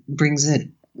because it brings it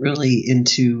really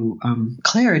into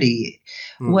clarity.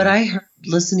 What I heard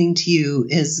listening to you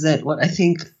is that what I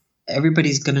think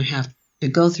everybody's going to have to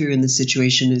go through in this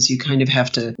situation is you kind of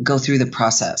have to go through the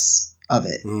process of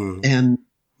it. And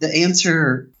the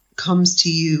answer comes to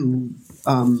you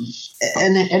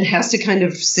and has to kind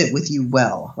of sit with you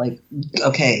well.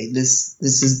 Okay, this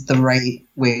is the right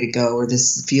way to go, or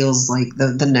this feels like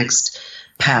the next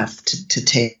path to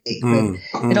take. But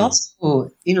it also,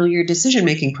 your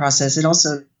decision-making process,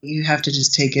 you have to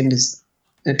just take into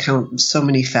account so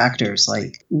many factors,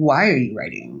 like why are you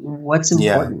writing? What's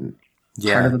important?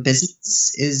 Part of a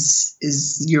business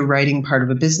is your writing part of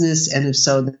a business, and if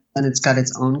so, then it's got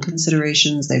its own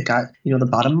considerations. They've got the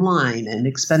bottom line and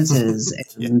expenses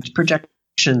and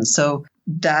projections. So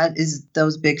that is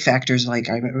those big factors, like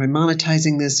am I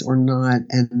monetizing this or not,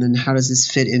 and then how does this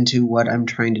fit into what I'm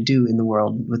trying to do in the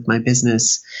world with my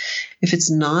business? If it's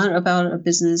not about a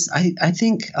business, I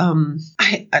think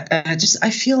I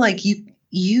feel like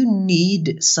you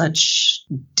need such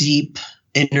deep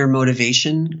inner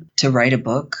motivation to write a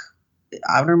book.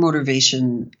 Outer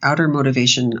motivation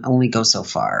only goes so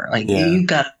far. You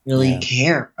got to really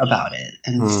care about it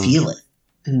and feel it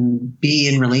and be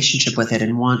in relationship with it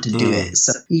and want to do it.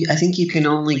 So I think you can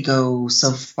only go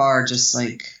so far, just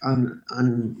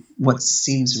on what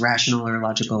seems rational or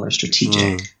logical or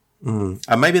strategic. And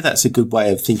maybe that's a good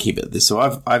way of thinking about this.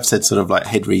 So I've said sort of like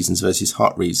head reasons versus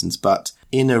heart reasons, but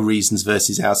inner reasons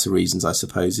versus outer reasons, I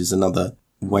suppose, is another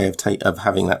way of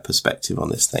having that perspective on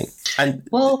this thing. And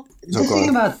the thing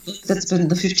about that's been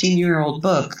the 15-year-old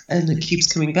book, and it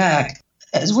keeps coming back,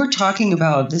 as we're talking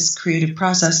about this creative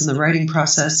process and the writing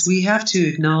process, we have to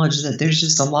acknowledge that there's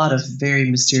just a lot of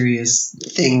very mysterious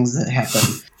things that happen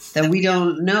that we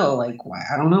don't know, why,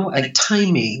 I don't know,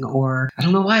 timing, or I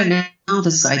don't know why now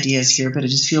this idea is here, but it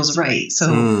just feels right.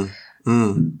 So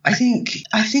I think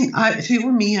if it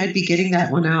were me, I'd be getting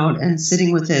that one out and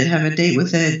sitting with it, have a date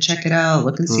with it, check it out,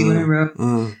 look and see what I wrote,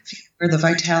 where the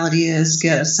vitality is,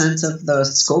 get a sense of the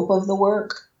scope of the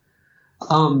work,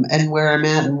 and where I'm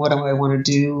at and what do I want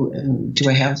to do, and do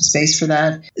I have space for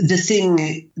that? The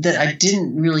thing that I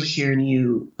didn't really hear in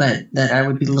you, but that I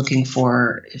would be looking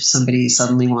for if somebody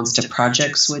suddenly wants to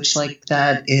project switch like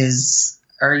that is,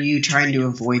 are you trying to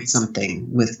avoid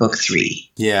something with book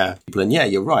 3? Yeah. And yeah,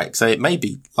 you're right. So it may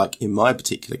be like in my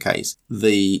particular case,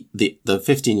 the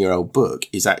 15-year-old book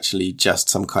is actually just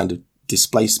some kind of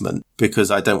displacement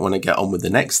because I don't want to get on with the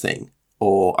next thing,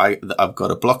 or I've got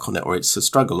a block on it, or it's a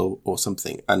struggle or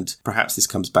something. And perhaps this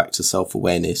comes back to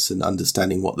self-awareness and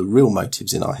understanding what the real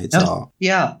motives in our heads are.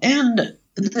 Yeah. And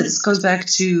this goes back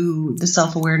to the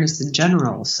self-awareness in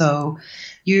general. So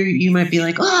you might be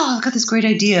like, oh, I've got this great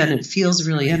idea, and it feels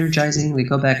really energizing. We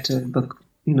go back to book,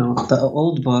 the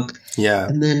old book. Yeah.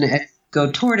 And then as you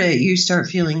go toward it, you start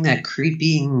feeling that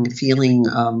creeping feeling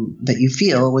that you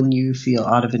feel when you feel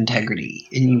out of integrity.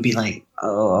 And you'd be like,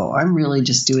 oh, I'm really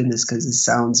just doing this because it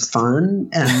sounds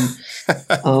fun. And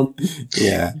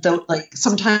yeah. Like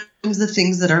sometimes the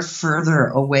things that are further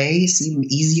away seem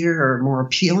easier or more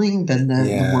appealing than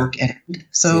the work end.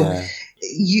 So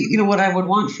you what I would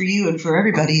want for you and for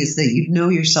everybody is that you know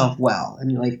yourself well,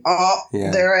 and you're like,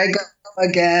 there I go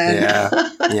again.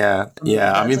 Yeah.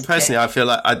 I mean, personally, I feel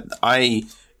like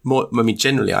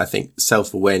generally, I think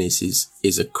self-awareness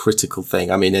is a critical thing.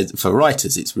 I mean, for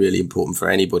writers, it's really important for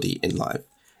anybody in life.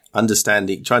 Trying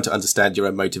to understand your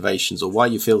own motivations, or why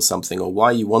you feel something, or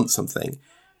why you want something,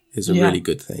 is a really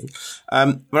good thing.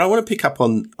 But I want to pick up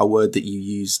on a word that you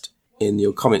used in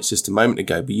your comments just a moment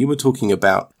ago. But you were talking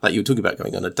about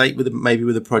going on a date with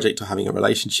a project, or having a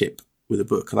relationship with a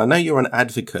book. And I know you're an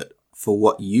advocate for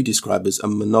what you describe as a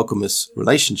monogamous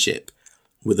relationship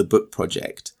with a book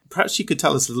project. Perhaps you could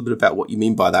tell us a little bit about what you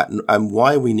mean by that, and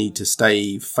why we need to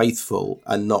stay faithful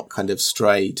and not kind of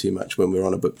stray too much when we're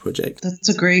on a book project. That's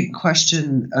a great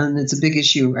question, and it's a big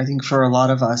issue, I think, for a lot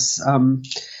of us.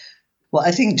 Well,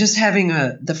 I think just having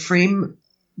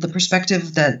the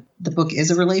perspective that the book is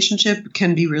a relationship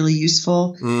can be really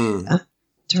useful.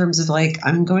 In terms of like,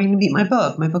 I'm going to meet my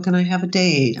book and I have a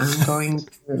date. I'm going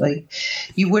to,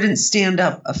 you wouldn't stand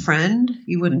up a friend.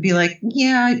 You wouldn't be like,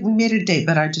 we made a date,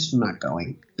 but I'm not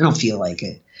going. I don't feel like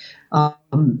it.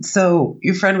 So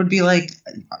your friend would be like,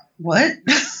 what?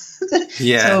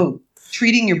 Yeah. So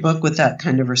treating your book with that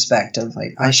kind of respect of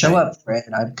like, I show up for it.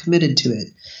 I'm committed to it.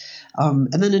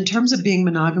 And then in terms of being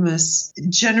monogamous,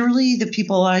 generally the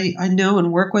people I know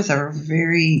and work with are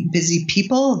very busy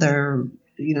people. They're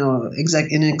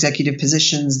in executive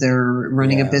positions, they're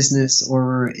running a business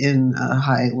or in a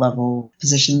high level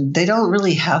position. They don't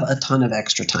really have a ton of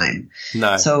extra time.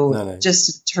 No.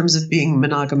 Just in terms of being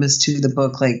monogamous to the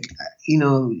book,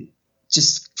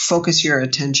 just focus your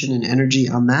attention and energy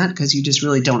on that, because you just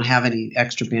really don't have any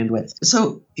extra bandwidth.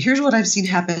 So here's what I've seen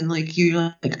happen. Like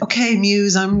you're like, okay,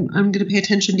 Muse, I'm going to pay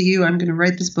attention to you. I'm going to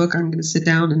write this book. I'm going to sit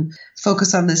down and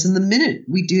focus on this. And the minute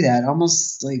we do that,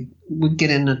 almost like we get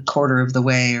in a quarter of the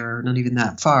way or not even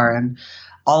that far, and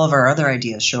all of our other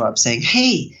ideas show up saying,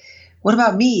 hey, what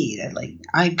about me? Like,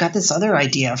 I've got this other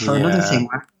idea for another thing.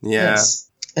 Yes.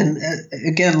 And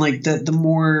again, like the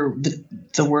more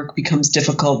the work becomes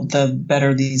difficult, the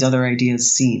better these other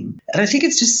ideas seem. And I think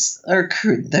it's just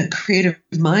the creative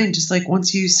mind, just like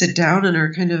once you sit down and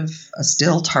are kind of a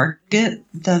still target,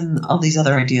 then all these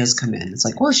other ideas come in. It's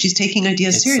like, well, she's taking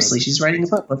ideas seriously. She's writing a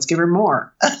book. Let's give her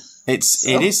more. It's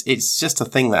just a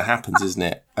thing that happens, isn't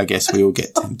it? I guess we all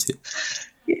get tempted.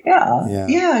 Yeah.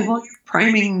 Well, you're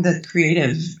priming the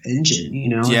creative engine,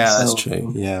 Yeah, that's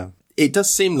true. Yeah. It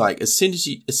does seem like as soon as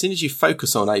you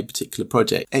focus on a particular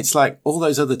project, it's like all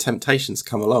those other temptations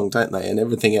come along, don't they? And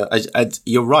everything else.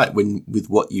 You're right with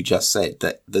what you just said,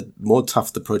 that the more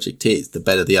tough the project is, the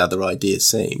better the other ideas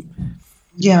seem.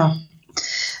 Yeah.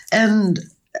 And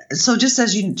so just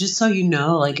so you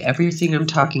know, like everything I'm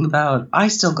talking about, I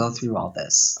still go through all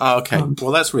this. Oh, okay.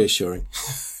 Well, that's reassuring.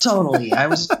 Totally. I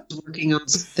was working on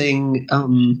something,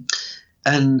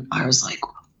 and I was like,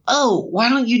 oh, why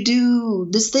don't you do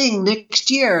this thing next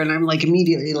year? And I'm like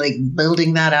immediately like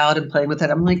building that out and playing with it.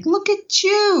 I'm like, look at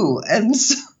you. And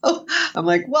so I'm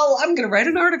like, well, I'm going to write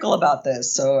an article about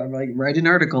this. So I'm like, write an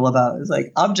article about it's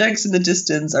like objects in the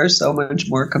distance are so much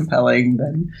more compelling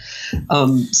than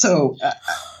So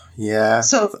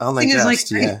the thing is,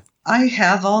 like, I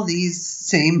have all these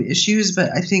same issues,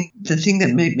 but I think the thing that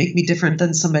may make me different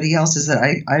than somebody else is that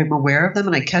I'm aware of them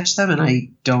and I catch them and I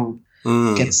don't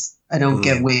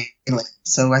get way late.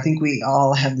 So I think we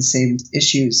all have the same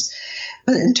issues.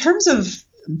 But in terms of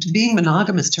being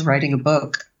monogamous to writing a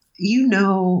book, you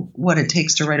know what it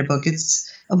takes to write a book.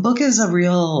 A book is a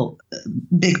real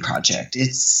big project.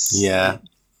 It's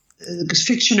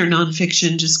fiction or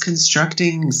nonfiction, just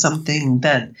constructing something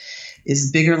that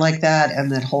is bigger like that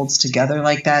and that holds together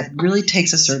like that really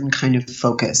takes a certain kind of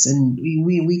focus. And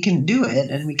we can do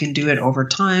it, and we can do it over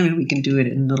time, and we can do it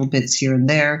in little bits here and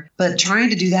there. But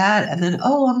trying to do that and then,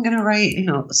 I'm going to write,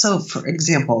 so for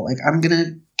example, like I'm going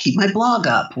to keep my blog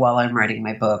up while I'm writing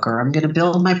my book, or I'm going to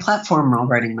build my platform while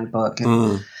writing my book.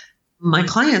 And my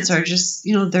clients are just,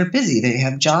 they're busy. They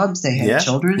have jobs, they have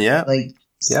children. Yeah.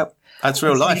 That's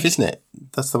real life, isn't it?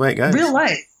 That's the way it goes. Real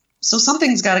life. So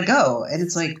something's got to go. And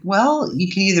it's like, well,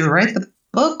 you can either write the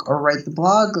book or write the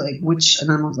blog,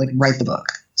 and I'm like, write the book.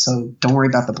 So don't worry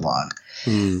about the blog.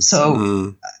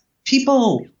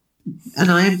 People,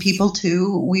 and I am people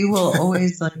too, we will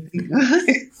always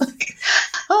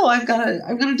I'm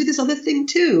gonna do this other thing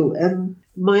too. And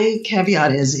my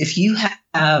caveat is, if you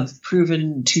have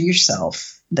proven to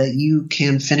yourself that you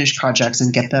can finish projects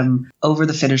and get them over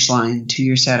the finish line to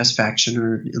your satisfaction,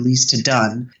 or at least to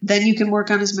done, then you can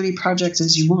work on as many projects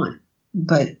as you want.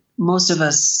 But most of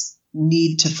us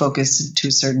need to focus to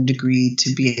a certain degree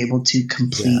to be able to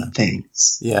complete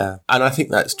things. Yeah, and I think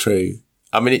that's true.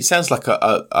 I mean, it sounds like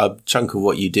a chunk of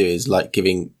what you do is like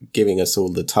giving us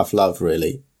all the tough love,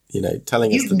 really.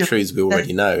 Telling us the truths we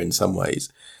already know in some ways.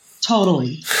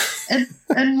 Totally.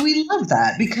 And we love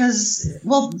that because,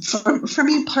 well, for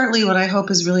me, partly what I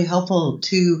hope is really helpful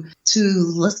to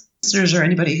listeners or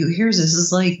anybody who hears this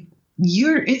is like,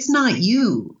 it's not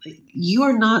you. You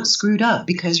are not screwed up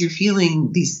because you're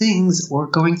feeling these things or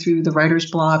going through the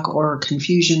writer's block or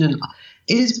confusion. And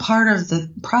it is part of the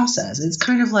process. It's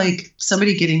kind of like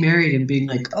somebody getting married and being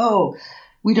like,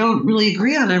 we don't really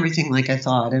agree on everything like I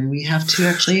thought, and we have to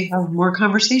actually have more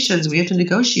conversations. We have to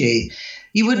negotiate.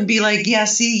 You wouldn't be like,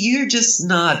 you're just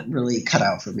not really cut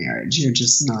out for marriage. You're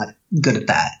just not good at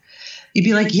that. You'd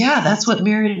be like, that's what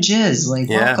marriage is. Like,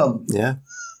 welcome. Yeah.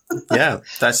 Yeah,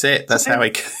 that's it. That's how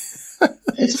it goes.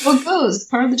 It's how it goes. It's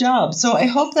part of the job. So I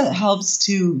hope that helps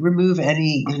to remove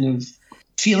any kind of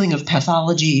feeling of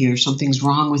pathology or something's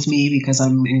wrong with me because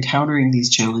I'm encountering these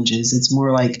challenges. It's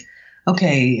more like,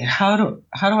 okay, how do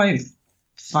I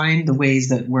find the ways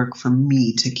that work for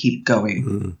me to keep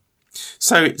going?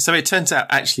 So it turns out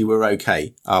actually we're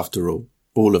okay after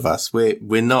all of us.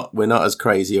 We're not as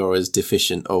crazy or as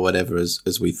deficient or whatever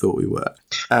as we thought we were.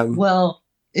 Well,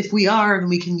 if we are, then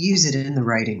we can use it in the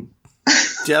writing.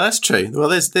 Yeah, that's true. Well,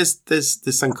 there's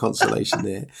some consolation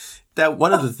there. Now,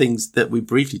 one of the things that we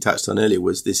briefly touched on earlier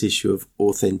was this issue of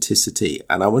authenticity,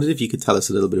 and I wondered if you could tell us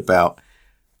a little bit about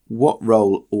what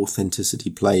role authenticity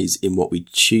plays in what we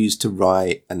choose to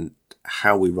write and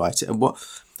how we write it, and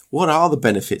what are the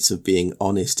benefits of being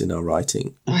honest in our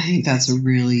writing? I think that's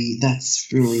really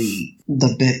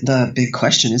the big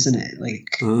question, isn't it?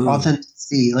 Like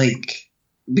authenticity,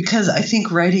 because I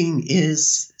think writing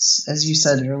is, as you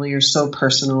said earlier, so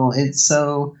personal. It's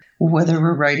so, whether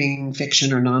we're writing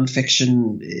fiction or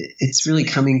nonfiction, it's really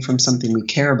coming from something we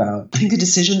care about. I think the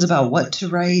decisions about what to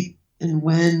write and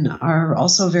when are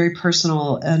also very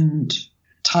personal and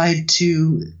tied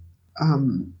to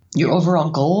your overall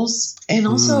goals. And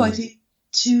also, I think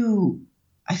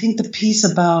the piece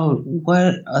about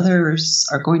what others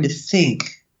are going to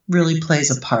think really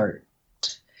plays a part.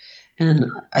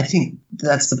 And I think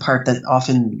that's the part that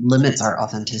often limits our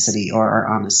authenticity or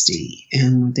our honesty.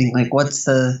 And think like, what's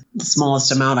the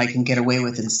smallest amount I can get away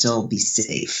with and still be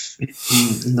safe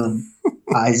in the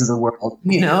eyes of the world,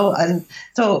 And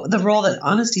so the role that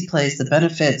honesty plays, the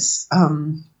benefits,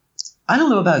 I don't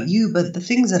know about you, but the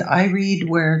things that I read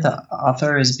where the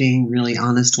author is being really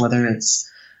honest, whether it's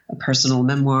a personal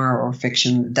memoir or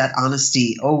fiction, that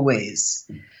honesty always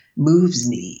moves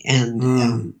me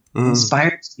and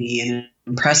inspires me and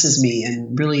impresses me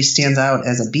and really stands out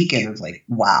as a beacon of like,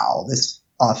 wow, this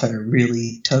author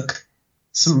really took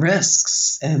some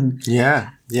risks. And yeah.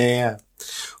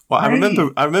 Well,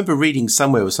 I remember reading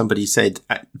somewhere where somebody said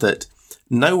that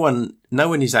no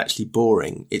one is actually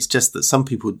boring. It's just that some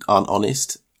people aren't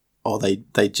honest, or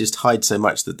they just hide so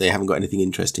much that they haven't got anything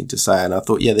interesting to say. And I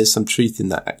thought, there's some truth in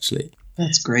that actually.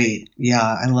 That's great. Yeah,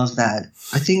 I love that.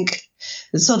 I think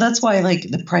so. That's why, like,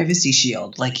 the privacy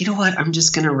shield, like, you know what? I'm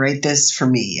just going to write this for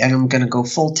me, and I'm going to go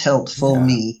full tilt, full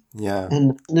me. Yeah.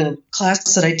 And the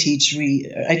class that I teach,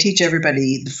 I teach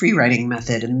everybody the free writing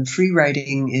method. And the free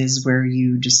writing is where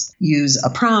you just use a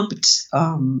prompt.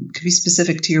 Could be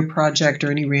specific to your project or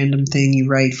any random thing you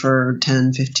write for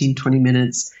 10, 15, 20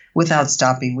 minutes without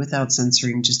stopping, without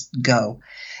censoring, just go.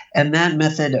 And that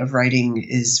method of writing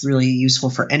is really useful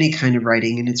for any kind of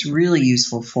writing. And it's really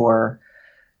useful for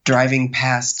driving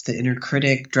past the inner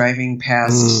critic, driving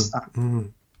past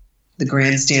the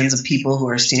grandstands of people who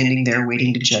are standing there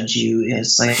waiting to judge you.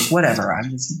 It's like, whatever,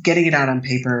 I'm just getting it out on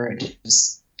paper,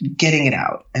 just getting it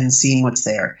out and seeing what's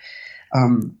there.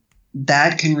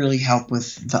 That can really help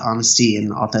with the honesty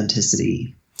and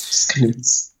authenticity.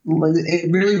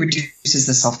 It really reduces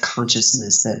the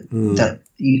self-consciousness that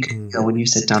you can feel when you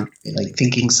sit down, like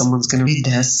thinking someone's going to read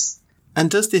this.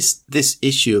 And does this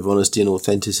issue of honesty and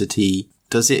authenticity,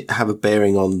 does it have a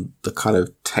bearing on the kind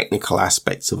of technical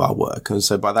aspects of our work? And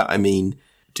so by that I mean,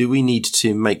 do we need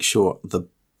to make sure the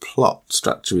plot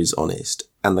structure is honest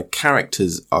and the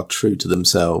characters are true to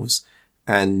themselves,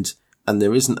 and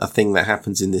there isn't a thing that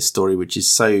happens in this story which is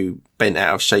so bent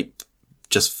out of shape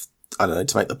just, I don't know,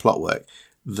 to make the plot work,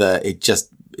 that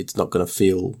it's not going to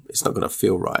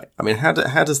feel right? I mean, how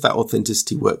does that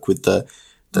authenticity work with the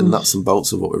nuts and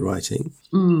bolts of what we're writing?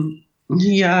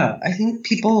 Yeah, I think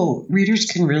readers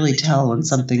can really tell when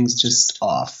something's just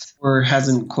off or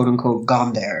hasn't, quote unquote,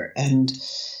 gone there. And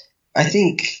I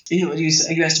think, you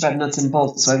asked about nuts and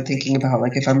bolts. So I'm thinking about,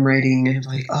 like, if I'm writing and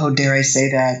like, oh, dare I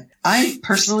say that? I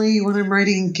personally, when I'm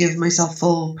writing, give myself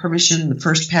full permission the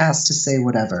first pass to say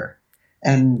whatever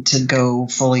and to go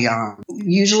fully on.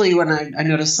 Usually when I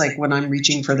notice, like, when I'm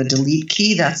reaching for the delete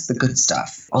key, that's the good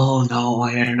stuff. Oh, no,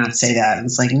 I better not say that. And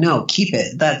it's like, no, keep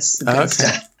it. That's the good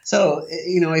stuff. So,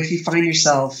 if you find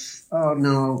yourself, oh,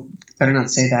 no, better not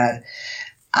say that.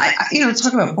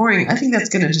 Talk about boring. I think that's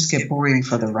going to just get boring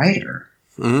for the writer.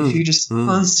 If you're just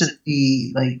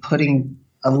constantly, like, putting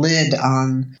a lid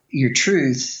on your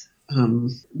truth,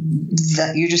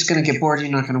 that you're just going to get bored.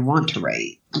 You're not going to want to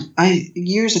write.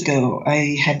 Years ago,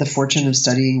 I had the fortune of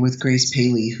studying with Grace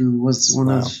Paley, who was one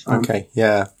of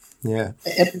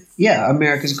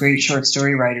America's great short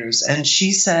story writers. And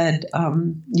she said,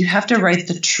 you have to write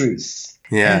the truth.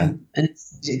 Yeah. And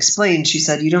explained, she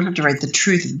said, you don't have to write the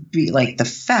truth, be like the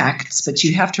facts, but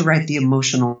you have to write the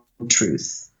emotional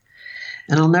truth.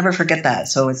 And I'll never forget that.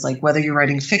 So it's like, whether you're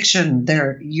writing fiction,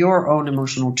 your own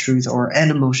emotional truth or an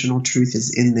emotional truth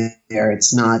is in there.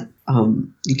 It's not,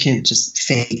 you can't just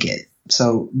fake it.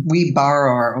 So we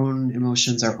borrow our own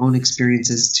emotions, our own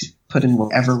experiences to put in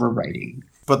whatever we're writing.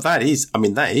 But that is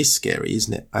scary,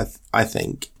 isn't it? I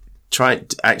think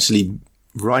actually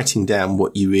writing down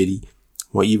what you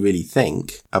really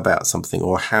think about something,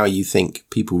 or how you think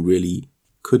people really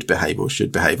could behave or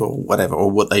should behave or whatever,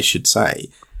 or what they should say.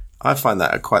 I find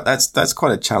that that's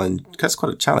quite a challenge. That's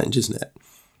quite a challenge, isn't it?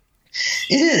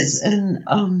 It is. And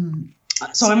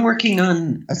so I'm working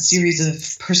on a series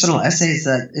of personal essays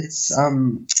it's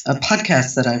a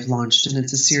podcast that I've launched, and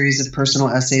it's a series of personal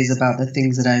essays about the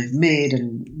things that I've made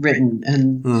and written.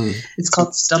 And it's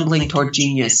called Stumbling Toward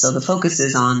Genius. So the focus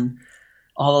is on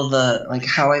all of the, like,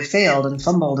 how I failed and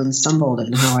fumbled and stumbled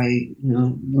and how I,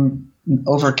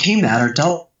 overcame that or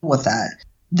dealt with that.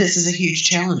 This is a huge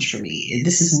challenge for me.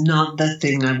 This is not the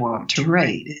thing I want to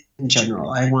write in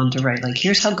general. I want to write, like,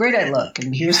 here's how great I look,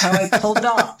 and here's how I pulled it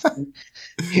off, and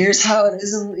here's how it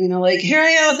isn't, like, here I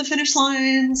am at the finish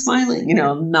line smiling,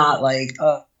 not like,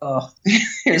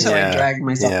 here's how I dragged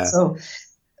myself. Yeah. So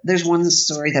there's one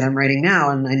story that I'm writing now,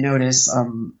 and I notice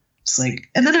it's like,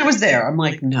 and then I was there. I'm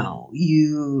like, no,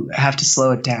 you have to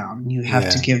slow it down. You have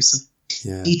to give some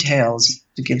details. You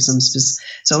have to give some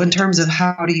So in terms of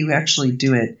how do you actually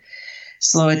do it,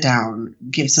 slow it down,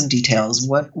 give some details.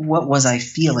 What was I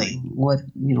feeling? What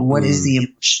is the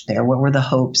emotion there? What were the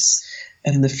hopes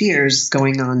and the fears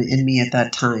going on in me at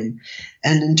that time?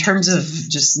 And in terms of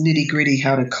just nitty gritty,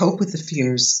 how to cope with the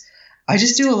fears, I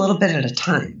just do a little bit at a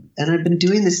time. And I've been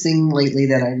doing this thing lately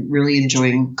that I'm really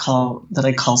enjoying that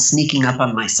I call sneaking up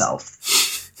on myself.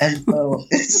 And so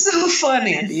it's so fun,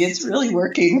 Andy. It's really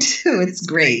working too. It's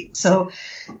great. So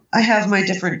I have my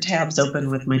different tabs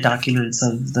open with my documents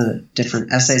of the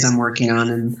different essays I'm working on,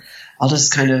 and I'll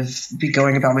just kind of be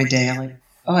going about my day. I'm like,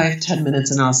 oh, I have 10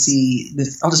 minutes and I'll see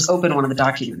this. I'll just open one of the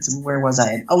documents and where was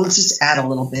I? Oh, let's just add a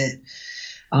little bit.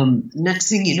 Next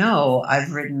thing you know,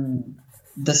 I've written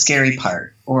the scary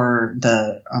part, or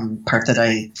the part that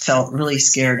I felt really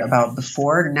scared about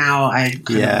before. Now I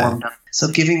kind of warmed up. So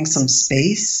giving some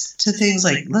space to things,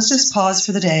 like, let's just pause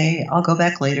for the day. I'll go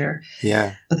back later.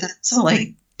 Yeah. But then so,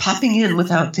 like, popping in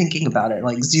without thinking about it,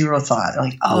 like zero thought,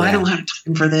 like, I don't have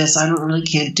time for this.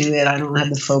 Can't do it. I don't have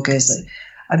the focus.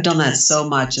 I've done that so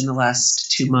much in the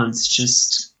last 2 months,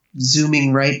 just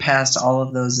zooming right past all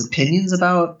of those opinions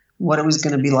about what it was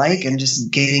going to be like and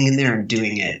just getting in there and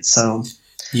doing it. So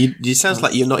you sounds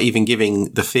like you're not even giving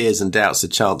the fears and doubts a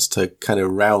chance to kind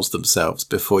of rouse themselves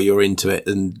before you're into it.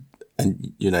 And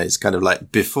it's kind of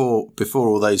like before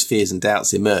all those fears and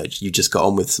doubts emerge, you just got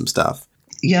on with some stuff.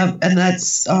 Yeah, and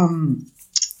that's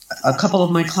a couple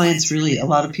of my clients a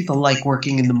lot of people like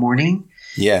working in the morning.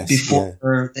 Yes.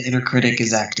 Before the inner critic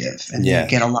is active, and you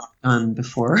get a lot done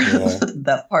before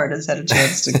that part has had a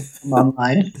chance to come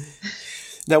online.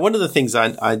 Now, one of the things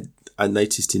I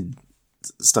noticed in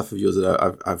stuff of yours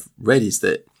that I've read is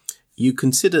that you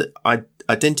consider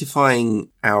identifying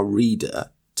our reader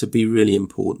to be really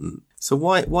important. So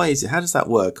why is it? How does that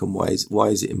work, and why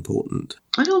is it important?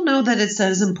 I don't know that it's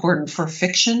as important for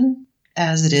fiction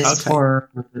as it is for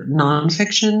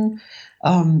nonfiction.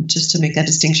 Just to make that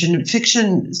distinction,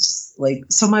 fiction,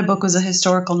 so my book was a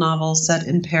historical novel set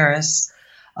in Paris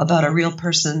about a real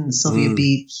person, Sylvia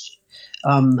Beach,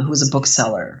 who was a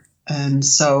bookseller. And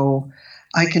so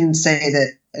I can say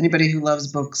that anybody who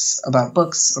loves books about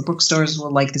books or bookstores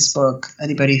will like this book.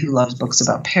 Anybody who loves books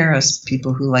about Paris,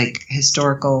 people who like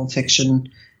historical fiction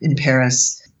in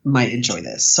Paris might enjoy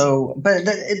this. So, but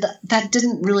that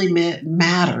didn't really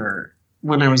matter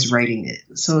when I was writing it.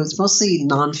 So it's mostly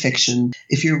nonfiction.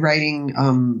 If you're writing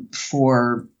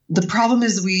the problem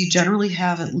is we generally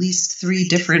have at least 3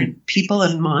 different people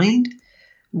in mind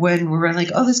when we're like,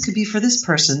 oh, this could be for this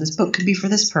person, this book could be for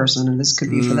this person, and this could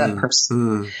be for that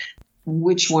person.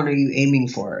 Which one are you aiming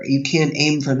for? You can't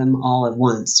aim for them all at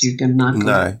once. You're not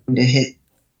going to hit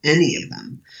any of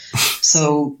them.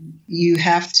 So you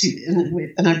have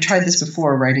to, and I've tried this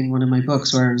before writing one of my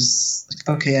books where I was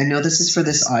like, okay, I know this is for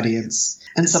this audience.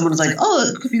 And someone was like, oh,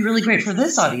 it could be really great for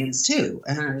this audience too.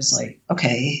 And I was like,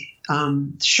 okay,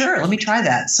 sure, let me try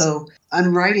that. So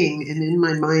I'm writing, and in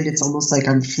my mind, it's almost like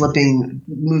I'm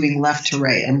moving left to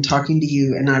right. I'm talking to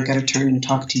you, and I've got to turn and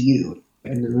talk to you,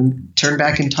 and then turn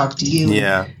back and talk to you.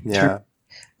 Yeah.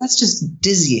 That's just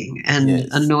dizzying and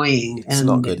annoying, and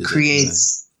not good, it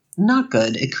creates not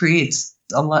good. It creates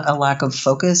a lack of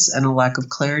focus and a lack of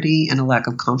clarity and a lack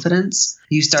of confidence.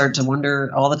 You start to wonder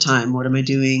all the time, what am I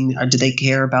doing? Do they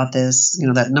care about this?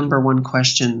 That number one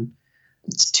question.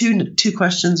 It's two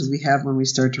questions we have when we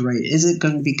start to write. Is it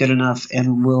going to be good enough,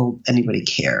 and will anybody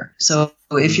care? So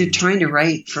if you're trying to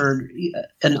write for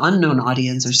an unknown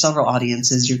audience or several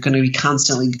audiences, you're going to be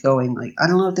constantly going like, I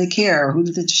don't know if they care.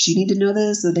 Does she need to know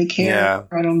this? Do they care? Yeah.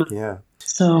 I don't know. Yeah.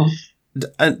 So,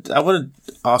 and I want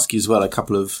to ask you as well a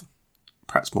couple of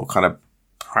perhaps more kind of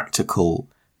practical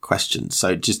questions.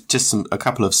 So just a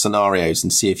couple of scenarios,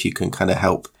 and see if you can kind of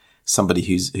help somebody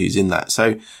who's in that.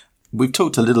 So we've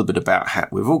talked a little bit about how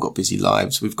we've all got busy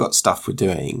lives. We've got stuff we're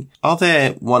doing. Are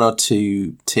there 1 or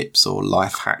 2 tips or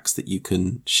life hacks that you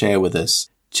can share with us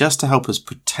just to help us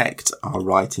protect our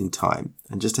writing time,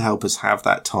 and just to help us have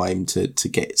that time to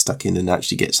get stuck in and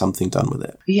actually get something done with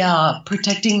it? Yeah,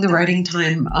 protecting the writing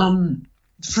time.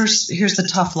 First, here's the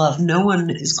tough love. No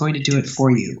one is going to do it for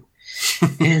you.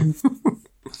 And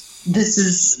this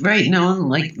is right. No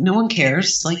one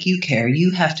cares like you care. You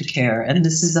have to care. And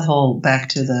this is the whole back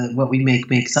to what we make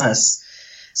makes us.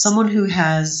 Someone who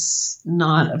has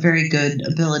not a very good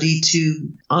ability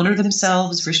to honor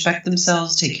themselves, respect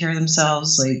themselves, take care of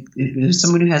themselves, like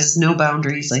someone who has no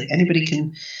boundaries, like anybody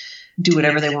can do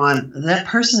whatever they want. That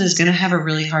person is going to have a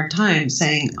really hard time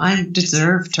saying, I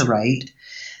deserve to write.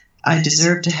 I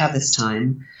deserve to have this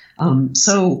time.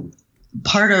 So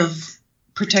part of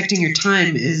protecting your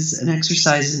time is an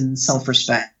exercise in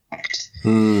self-respect.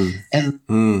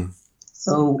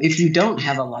 So if you don't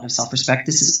have a lot of self-respect,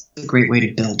 this is a great way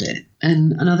to build it.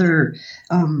 And another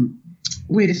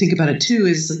way to think about it too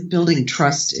is like building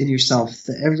trust in yourself.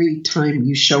 That every time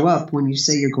you show up, when you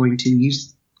say you're going to, you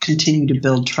continue to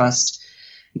build trust.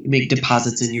 You make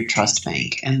deposits in your trust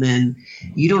bank, and then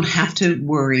you don't have to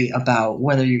worry about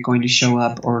whether you're going to show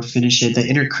up or finish it. The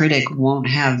inner critic won't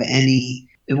have any.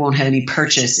 It won't have any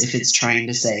purchase if it's trying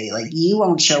to say like, you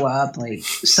won't show up, like,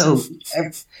 so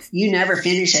you never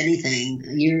finish anything.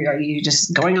 You're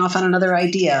just going off on another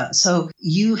idea. So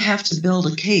you have to build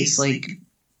a case like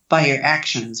by your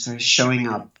actions for showing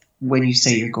up when you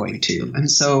say you're going to.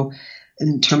 And so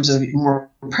in terms of more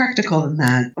practical than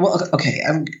that, well, okay,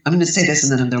 I'm going to say this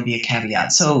and then there'll be a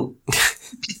caveat. So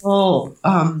people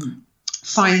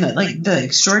find that like the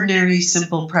extraordinary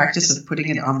simple practice of putting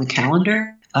it on the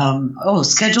calendar,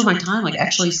 schedule my time, like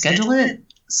actually schedule it.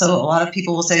 So a lot of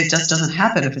people will say it just doesn't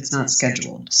happen if it's not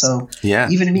scheduled. So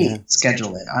even me,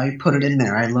 schedule it. I put it in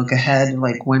there. I look ahead,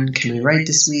 like when can I write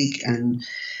this week? And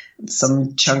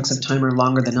some chunks of time are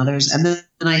longer than others. And then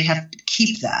I have to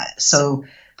keep that. So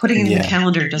putting it in the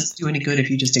calendar doesn't do any good if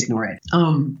you just ignore it.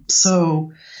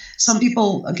 So some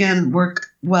people, again, work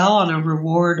well on a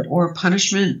reward or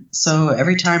punishment. So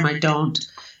every time I don't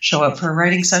show up for a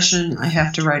writing session, I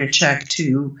have to write a check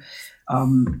to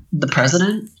the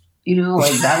president.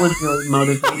 Like that would really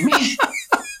motivate me.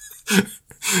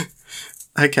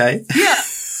 Okay. Yeah.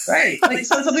 Right. Like,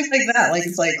 so something like that. Like,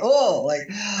 it's like, oh, like,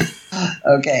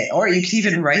 okay. Or you can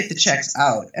even write the checks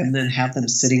out and then have them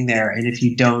sitting there. And if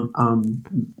you don't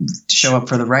show up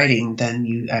for the writing, then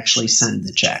you actually send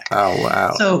the check. Oh,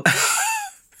 wow. So,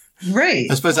 right.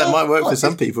 I suppose that might work for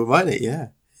some people, might it? Yeah.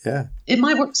 Yeah. It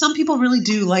might work. Some people really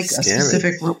do like Scary. a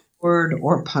specific reward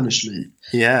or punishment.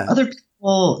 Yeah. Other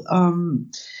people,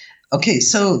 okay.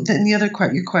 So then the other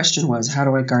your question was, how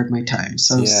do I guard my time?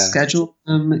 So schedule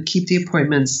them, keep the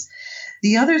appointments.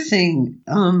 The other thing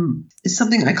is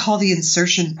something I call the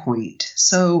insertion point.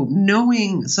 So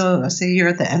I say you're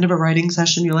at the end of a writing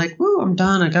session, you're like, woo, I'm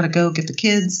done. I got to go get the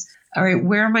kids. All right,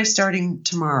 where am I starting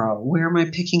tomorrow? Where am I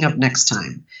picking up next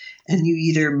time? And you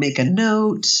either make a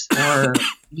note or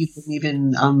you can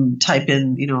even type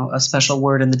in, a special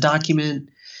word in the document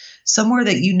somewhere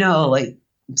that like,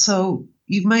 so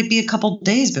you might be a couple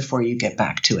days before you get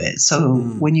back to it. So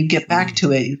when you get back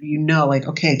to it, like,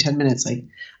 okay, 10 minutes, like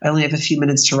I only have a few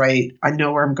minutes to write. I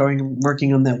know where I'm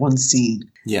working on that one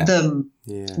scene. Yeah.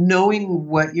 Knowing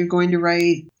what you're going to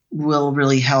write will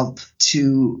really help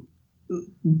to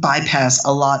bypass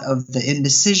a lot of the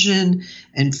indecision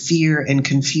and fear and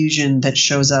confusion that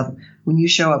shows up when you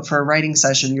show up for a writing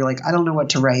session. You're like, I don't know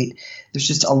what to write. There's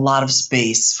just a lot of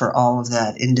space for all of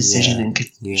that indecision and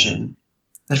confusion. Yeah.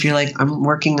 But if you're like, I'm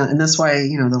working on, and that's why,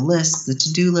 the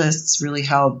to-do lists really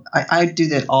help. I do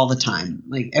that all the time,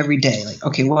 like every day. Like,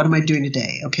 okay, what am I doing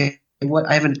today? Okay,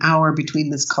 I have an hour between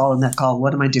this call and that call.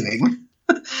 What am I doing?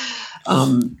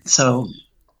 So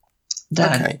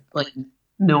that, like,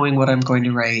 knowing what I'm going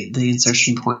to write, the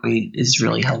insertion point is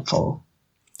really helpful.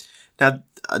 Now,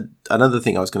 another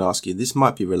thing I was going to ask you, this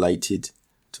might be related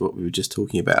to what we were just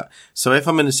talking about. So if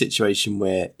I'm in a situation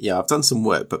where, I've done some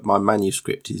work, but my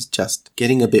manuscript is just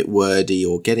getting a bit wordy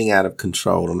or getting out of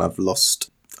control and I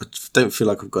don't feel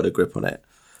like I've got a grip on it.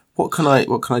 What can I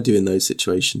do in those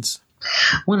situations?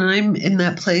 When I'm in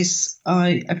that place,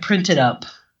 I print it up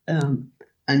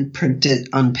and print it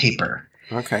on paper.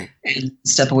 Okay. And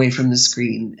step away from the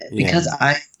screen because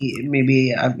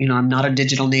I'm not a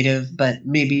digital native, but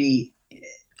maybe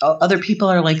other people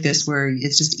are like this where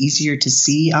it's just easier to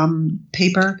see on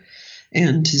paper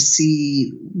and to see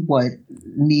what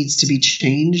needs to be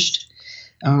changed.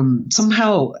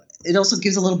 Somehow it also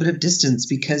gives a little bit of distance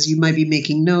because you might be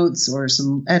making notes or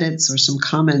some edits or some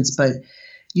comments, but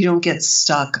you don't get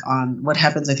stuck on what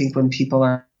happens. I think when people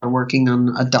are working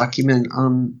on a document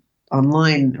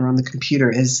online or on the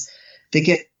computer is they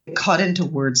get caught into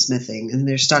wordsmithing and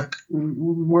they're stuck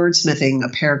wordsmithing a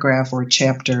paragraph or a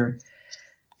chapter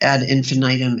ad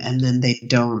infinitum, and then they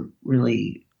don't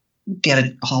really get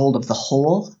a hold of the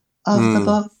whole of the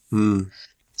book.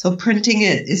 So printing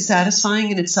it is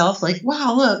satisfying in itself. Like,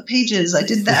 wow, look, pages, I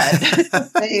did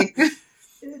that.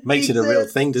 Makes it a real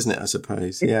thing, doesn't it, I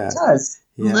suppose? It does.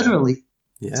 Yeah. Literally.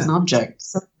 Yeah. It's an object.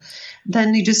 So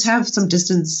then you just have some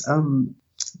distance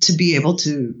to be able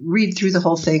to read through the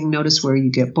whole thing, notice where you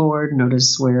get bored,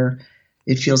 notice where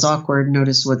it feels awkward,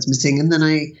 notice what's missing. And then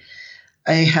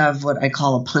I have what I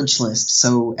call a punch list.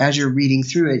 So as you're reading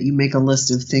through it, you make a list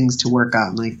of things to work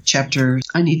on, like chapters.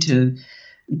 I need to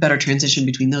better transition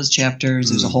between those chapters.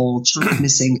 There's a whole chunk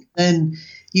missing. Then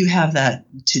you have that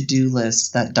to-do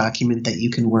list, that document that you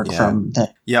can work from.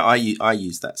 I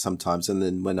use that sometimes. And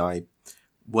then when I've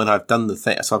done the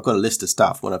thing, so I've got a list of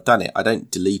stuff. When I've done it, I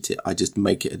don't delete it. I just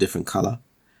make it a different color.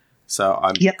 So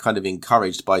I'm kind of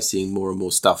encouraged by seeing more and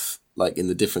more stuff like in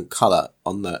the different color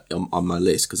on my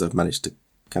list because I've managed to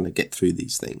kind of get through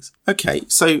these things. Okay,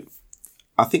 so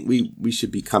I think we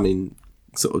should be drawing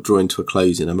to a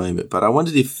close in a moment. But I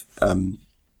wondered if,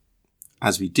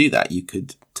 as we do that, you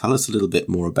could tell us a little bit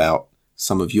more about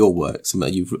some of your work.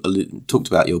 You've talked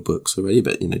about your books already,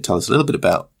 but tell us a little bit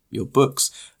about your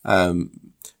books.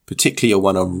 Particularly your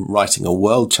one on writing a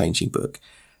world-changing book.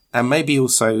 And maybe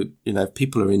also, if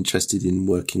people are interested in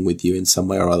working with you in some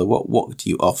way or other, what do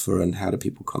you offer and how do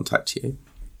people contact you?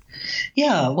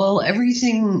 Yeah, well,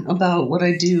 everything about what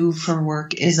I do for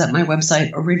work is at my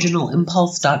website,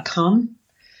 originalimpulse.com.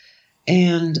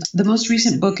 And the most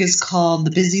recent book is called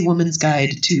The Busy Woman's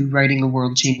Guide to Writing a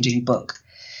World-Changing Book.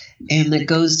 And that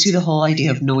goes to the whole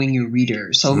idea of knowing your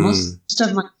reader. So most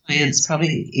of my clients,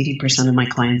 probably 80% of my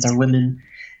clients are women,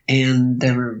 and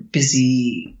they're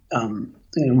busy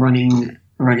running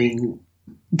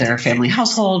their family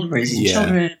household, raising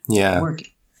children, working.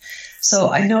 So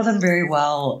I know them very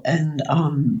well, and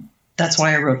that's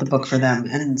why I wrote the book for them.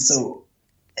 And so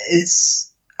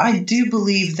I do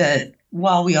believe that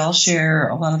while we all share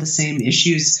a lot of the same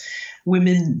issues,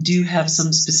 women do have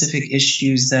some specific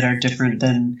issues that are different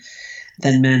than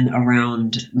than men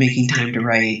around making time to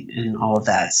write and all of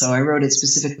that. So I wrote it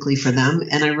specifically for them,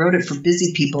 and I wrote it for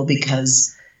busy people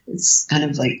because it's kind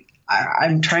of like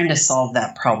I'm trying to solve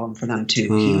that problem for them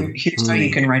too. Here's how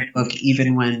you can write a book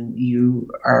even when you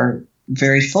are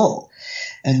very full.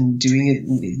 And doing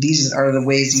it, these are the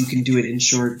ways you can do it in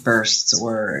short bursts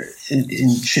or fit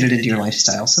it into your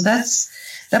lifestyle. So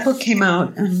that book came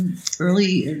out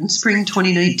early in spring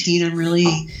 2019. I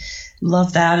really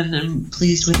love that, and I'm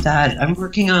pleased with that. I'm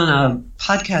working on a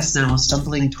podcast now,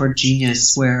 Stumbling Toward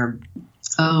Genius, where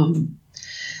I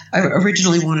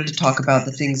originally wanted to talk about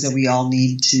the things that we all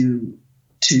need to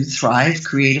thrive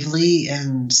creatively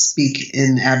and speak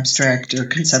in abstract or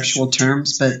conceptual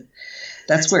terms, but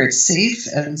that's where it's safe.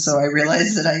 And so I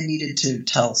realized that I needed to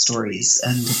tell stories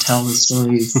and to tell the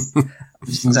stories of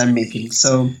the things I'm making.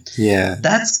 So yeah,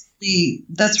 that's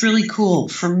really cool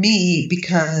for me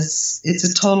because it's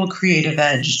a total creative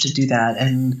edge to do that.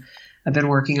 And I've been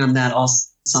working on that all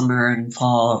summer and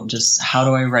fall. Just how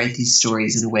do I write these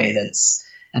stories in a way that's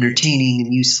entertaining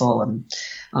and useful?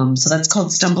 And so that's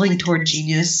called Stumbling Toward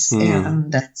Genius. And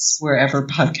that's wherever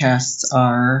podcasts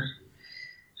are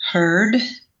heard.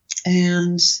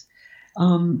 And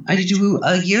I do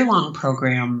a year-long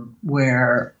program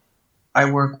where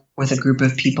I work with a group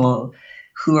of people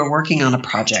who are working on a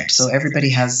project. So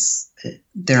everybody has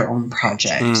their own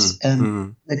project.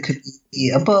 And it could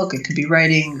be a book, it could be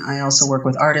writing. I also work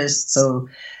with artists. So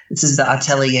this is the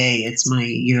Atelier. It's my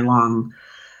year-long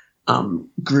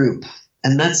group.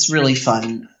 And that's really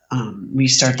fun. We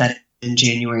start that in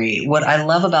January. What I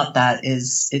love about that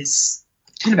is it's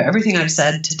kind of everything I've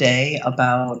said today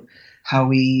about how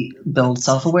we build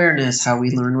self-awareness, how we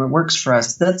learn what works for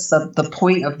us. That's the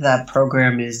point of that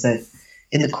program, is that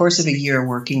in the course of a year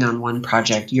working on one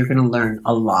project, you're going to learn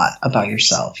a lot about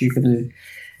yourself. You're going to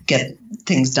get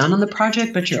things done on the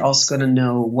project, but you're also going to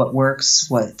know what works,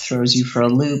 what throws you for a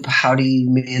loop. How do you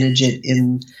manage it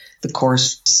in the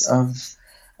course of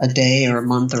a day or a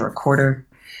month or a quarter?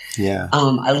 Yeah.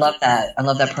 I love that. I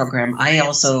love that program. I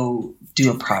also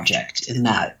do a project in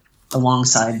that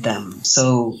alongside them.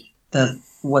 So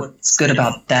what's good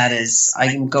about that is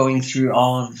I'm going through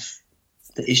all of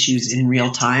the issues in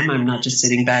real time. I'm not just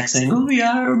sitting back saying, oh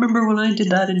yeah, I remember when I did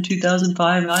that in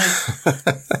 2005. I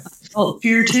felt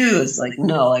fear too. It's like,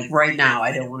 no, like right now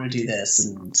I don't want to do this.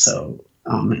 And so,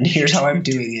 and here's how I'm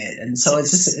doing it. And so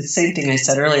it's the same thing I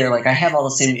said earlier. Like I have all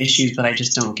the same issues, but I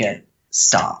just don't get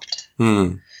stopped.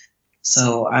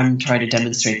 So I'm trying to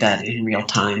demonstrate that in real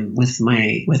time with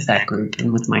that group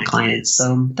and with my clients.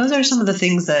 So those are some of the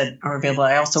things that are available.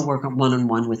 I also work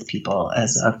one-on-one with people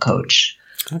as a coach.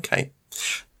 Okay.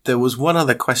 There was one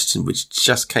other question which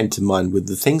just came to mind with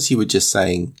the things you were just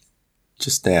saying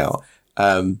just now.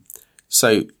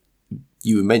 So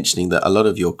you were mentioning that a lot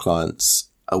of your clients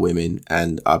are women,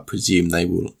 and I presume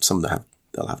they'll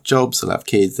have jobs, they'll have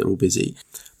kids, they're all busy.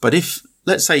 But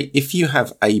let's say if you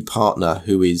have a partner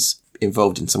who is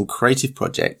involved in some creative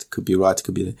project, could be writer,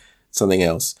 could be something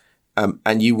else,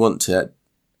 and you want to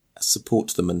support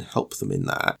them and help them in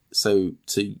that. So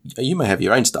you may have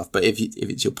your own stuff, but if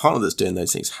it's your partner that's doing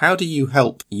those things, how do you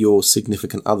help your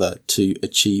significant other to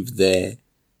achieve their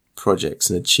projects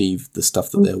and achieve the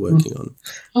stuff that they're working on?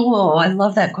 Oh, I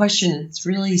love that question. It's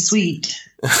really sweet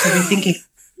to be thinking.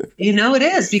 It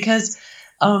is, because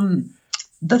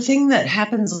the thing that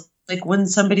happens, like when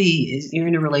you're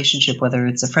in a relationship, whether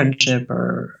it's a friendship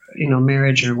or,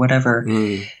 marriage or whatever,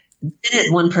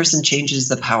 one person changes,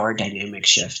 the power dynamic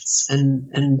shifts,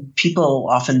 and people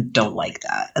often don't like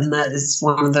that. And that is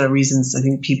one of the reasons I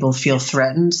think people feel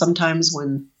threatened sometimes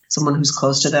when someone who's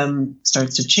close to them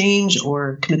starts to change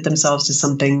or commit themselves to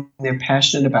something they're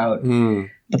passionate about.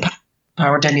 The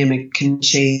power dynamic can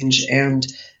change, and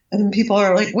people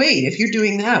are like, wait, if you're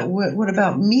doing that, what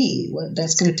about me?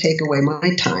 That's going to take away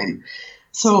my time.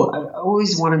 So I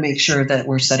always want to make sure that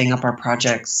we're setting up our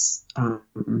projects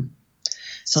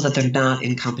so that they're not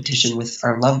in competition with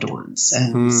our loved ones.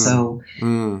 And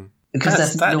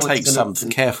because that takes some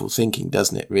careful thinking,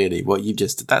 doesn't it, really?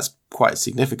 That's quite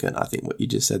significant, I think, what you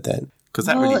just said then. Because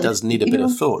that really does need a bit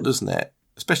of thought, doesn't it?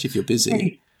 Especially if you're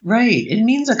busy. Right. It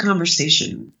means a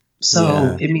conversation.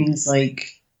 So it means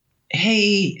like,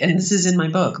 hey, and this is in my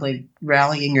book, like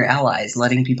rallying your allies,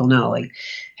 letting people know, like,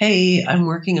 hey, I'm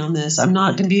working on this. I'm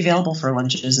not going to be available for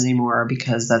lunches anymore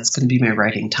because that's going to be my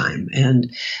writing time.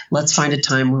 And let's find a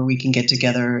time where we can get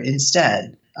together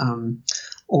instead.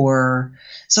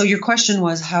 So your question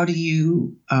was, how do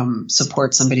you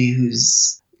support somebody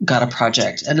who's got a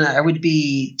project? And I would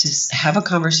be to have a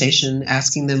conversation,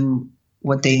 asking them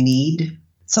what they need.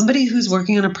 somebody who's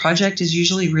working on a project is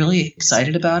usually really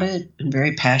excited about it and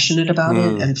very passionate about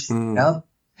it and fired up.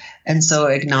 And so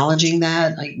acknowledging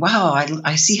that, like, wow,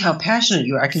 I see how passionate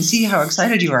you are. I can see how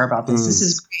excited you are about this. This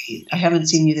is great. I haven't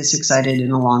seen you this excited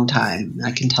in a long time.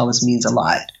 I can tell this means a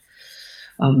lot.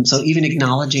 So even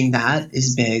acknowledging that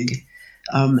is big.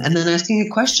 And then asking a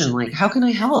question like, how can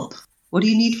I help? What do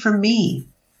you need from me?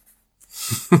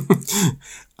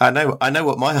 I know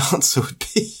what my answer would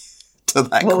be to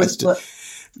that question.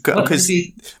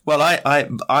 Well,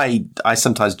 I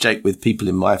sometimes joke with people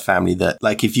in my family that,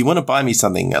 like, if you want to buy me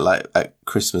something at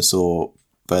Christmas or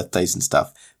birthdays and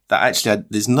stuff, that actually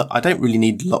I don't really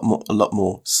need a lot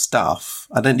more stuff.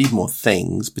 I don't need more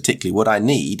things. Particularly, what I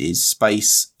need is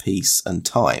space, peace, and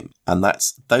time, and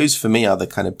those for me are the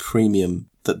kind of premium.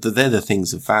 That they're the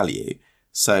things of value.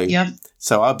 So,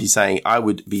 so I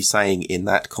would be saying in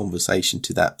that conversation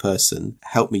to that person,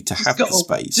 help me to have the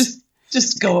space.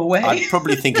 Just go away. I'd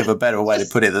probably think of a better way to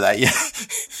put it than that. Yeah.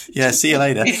 Yeah. See you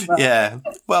later. Yeah.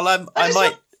 Well, I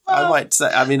might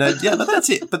say, I mean, yeah, but that's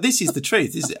it. But this is the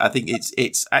truth. I think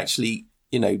it's actually,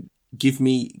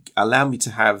 allow me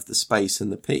to have the space and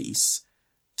the peace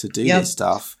to do this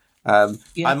stuff. I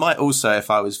might also, if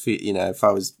I was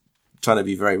trying to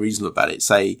be very reasonable about it,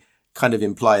 say, kind of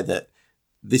imply that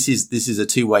this is a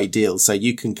two-way deal. So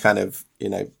you can kind of,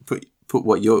 put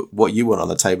what you want on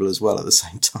the table as well at the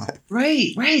same time.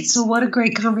 Right. So what a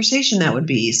great conversation that would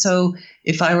be. So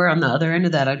if I were on the other end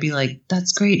of that, I'd be like,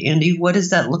 that's great, Andy. What does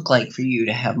that look like for you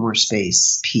to have more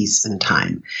space, peace, and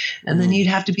time? And then you'd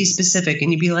have to be specific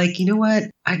and you'd be like, you know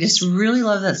what? I just really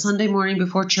love that Sunday morning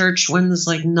before church when there's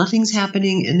like nothing's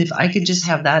happening. And if I could just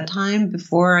have that time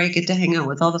before I get to hang out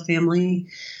with all the family,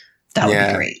 that would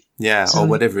be great. Yeah, so, or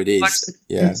whatever it is.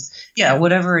 Yeah,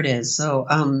 whatever it is. So,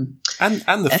 and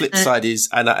the flip side is,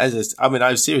 and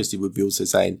I seriously would be also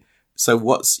saying, so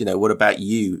what about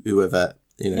you, whoever,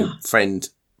 friend,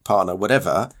 partner,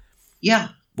 whatever? Yeah.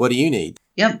 What do you need?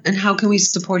 Yep. And how can we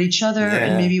support each other?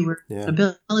 And maybe we're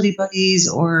ability buddies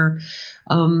or,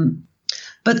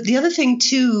 but the other thing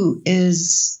too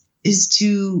is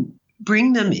to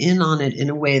bring them in on it in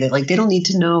a way that, like, they don't need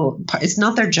to know. It's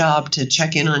not their job to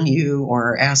check in on you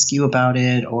or ask you about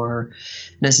it or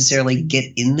necessarily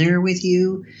get in there with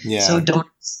you. Yeah. So don't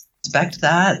expect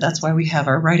that. That's why we have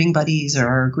our writing buddies or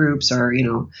our groups or,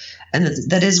 and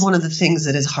that is one of the things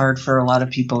that is hard for a lot of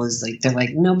people is like, they're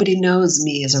like, nobody knows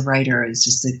me as a writer. It's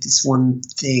just like this one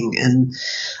thing. And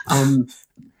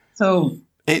so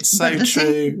it's so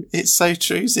true. It's so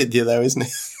true, Cynthia, though, isn't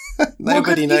it?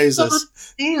 Nobody knows us.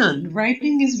 Understand.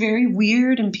 Writing is very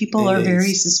weird, and people are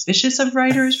very suspicious of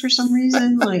writers for some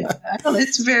reason. Like, I don't know,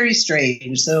 it's very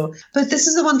strange. So, but this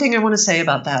is the one thing I want to say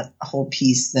about that whole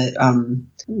piece. That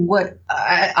what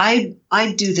I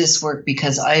do this work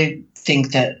because I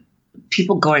think that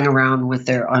people going around with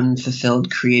their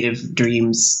unfulfilled creative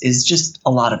dreams is just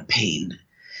a lot of pain.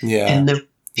 Yeah, and the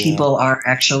people are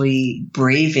actually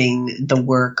braving the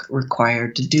work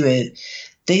required to do it.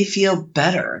 They feel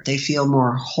better. They feel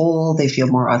more whole. They feel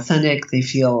more authentic. They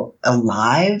feel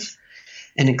alive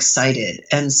and excited.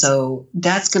 And so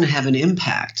that's going to have an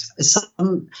impact.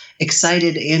 Some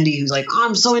excited Andy who's like, oh,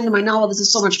 I'm so into my novel. This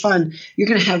is so much fun. You're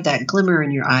going to have that glimmer in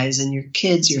your eyes, and your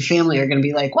kids, your family are going to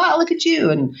be like, wow, look at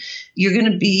you. And you're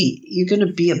going to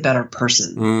be a better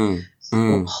person.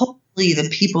 So hopefully the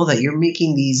people that you're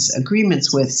making these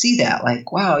agreements with see that,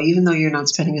 like, wow, even though you're not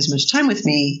spending as much time with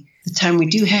me, the time we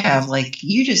do have, like,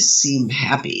 you just seem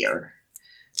happier.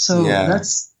 So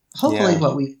that's hopefully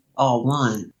what we all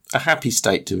want. A happy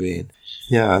state to be in.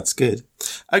 Yeah, that's good.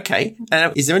 Okay.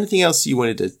 Is there anything else you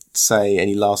wanted to say?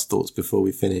 Any last thoughts before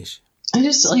we finish? I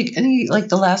just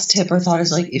the last tip or thought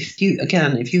is, like, if you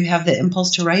have the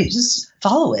impulse to write, just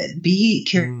follow it. Be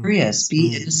curious,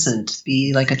 be innocent,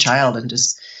 be like a child, and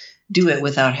just do it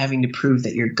without having to prove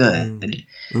that you're good.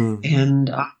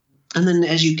 And then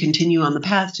as you continue on the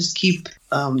path, just keep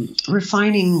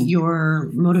refining your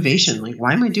motivation. Like,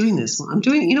 why am I doing this? Well, I'm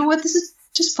doing, this is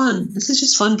just fun. This is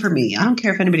just fun for me. I don't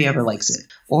care if anybody ever likes it.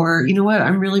 Or,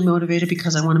 I'm really motivated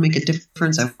because I want to make a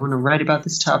difference. I want to write about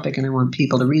this topic and I want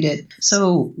people to read it.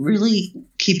 So really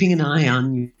keeping an eye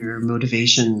on your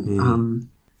motivation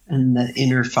and the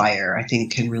inner fire, I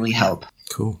think, can really help.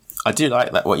 Cool. I do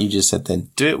like that, what you just said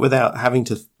then. Do it without having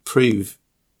to prove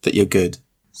that you're good.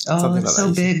 Oh, it's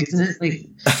so big, isn't it? Like,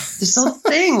 this whole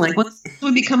thing, like, once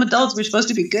we become adults, we're supposed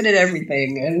to be good at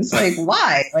everything. And it's like,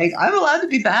 why? Like, I'm allowed to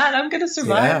be bad. I'm going to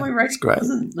survive. Yeah, my writing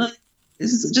doesn't,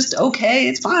 this is just okay.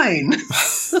 It's fine.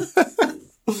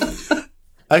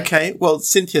 Okay, well,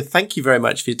 Cynthia, thank you very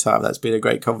much for your time. That's been a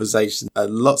great conversation.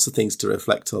 Lots of things to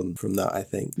reflect on from that, I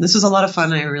think. This was a lot of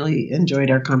fun. I really enjoyed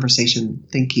our conversation.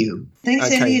 Thank you. Thanks,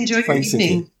 Andy. Enjoy your evening.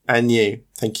 Cynthia. And you.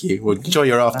 Thank you. Well, enjoy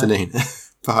your afternoon.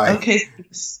 Bye. Okay,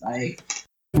 thanks. Bye.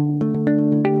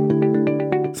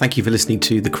 Thank you for listening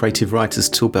to the Creative Writers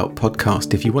Toolbelt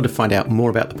podcast. If you want to find out more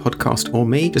about the podcast or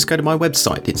me, just go to my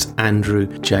website. It's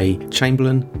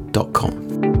andrewjchamberlain.com.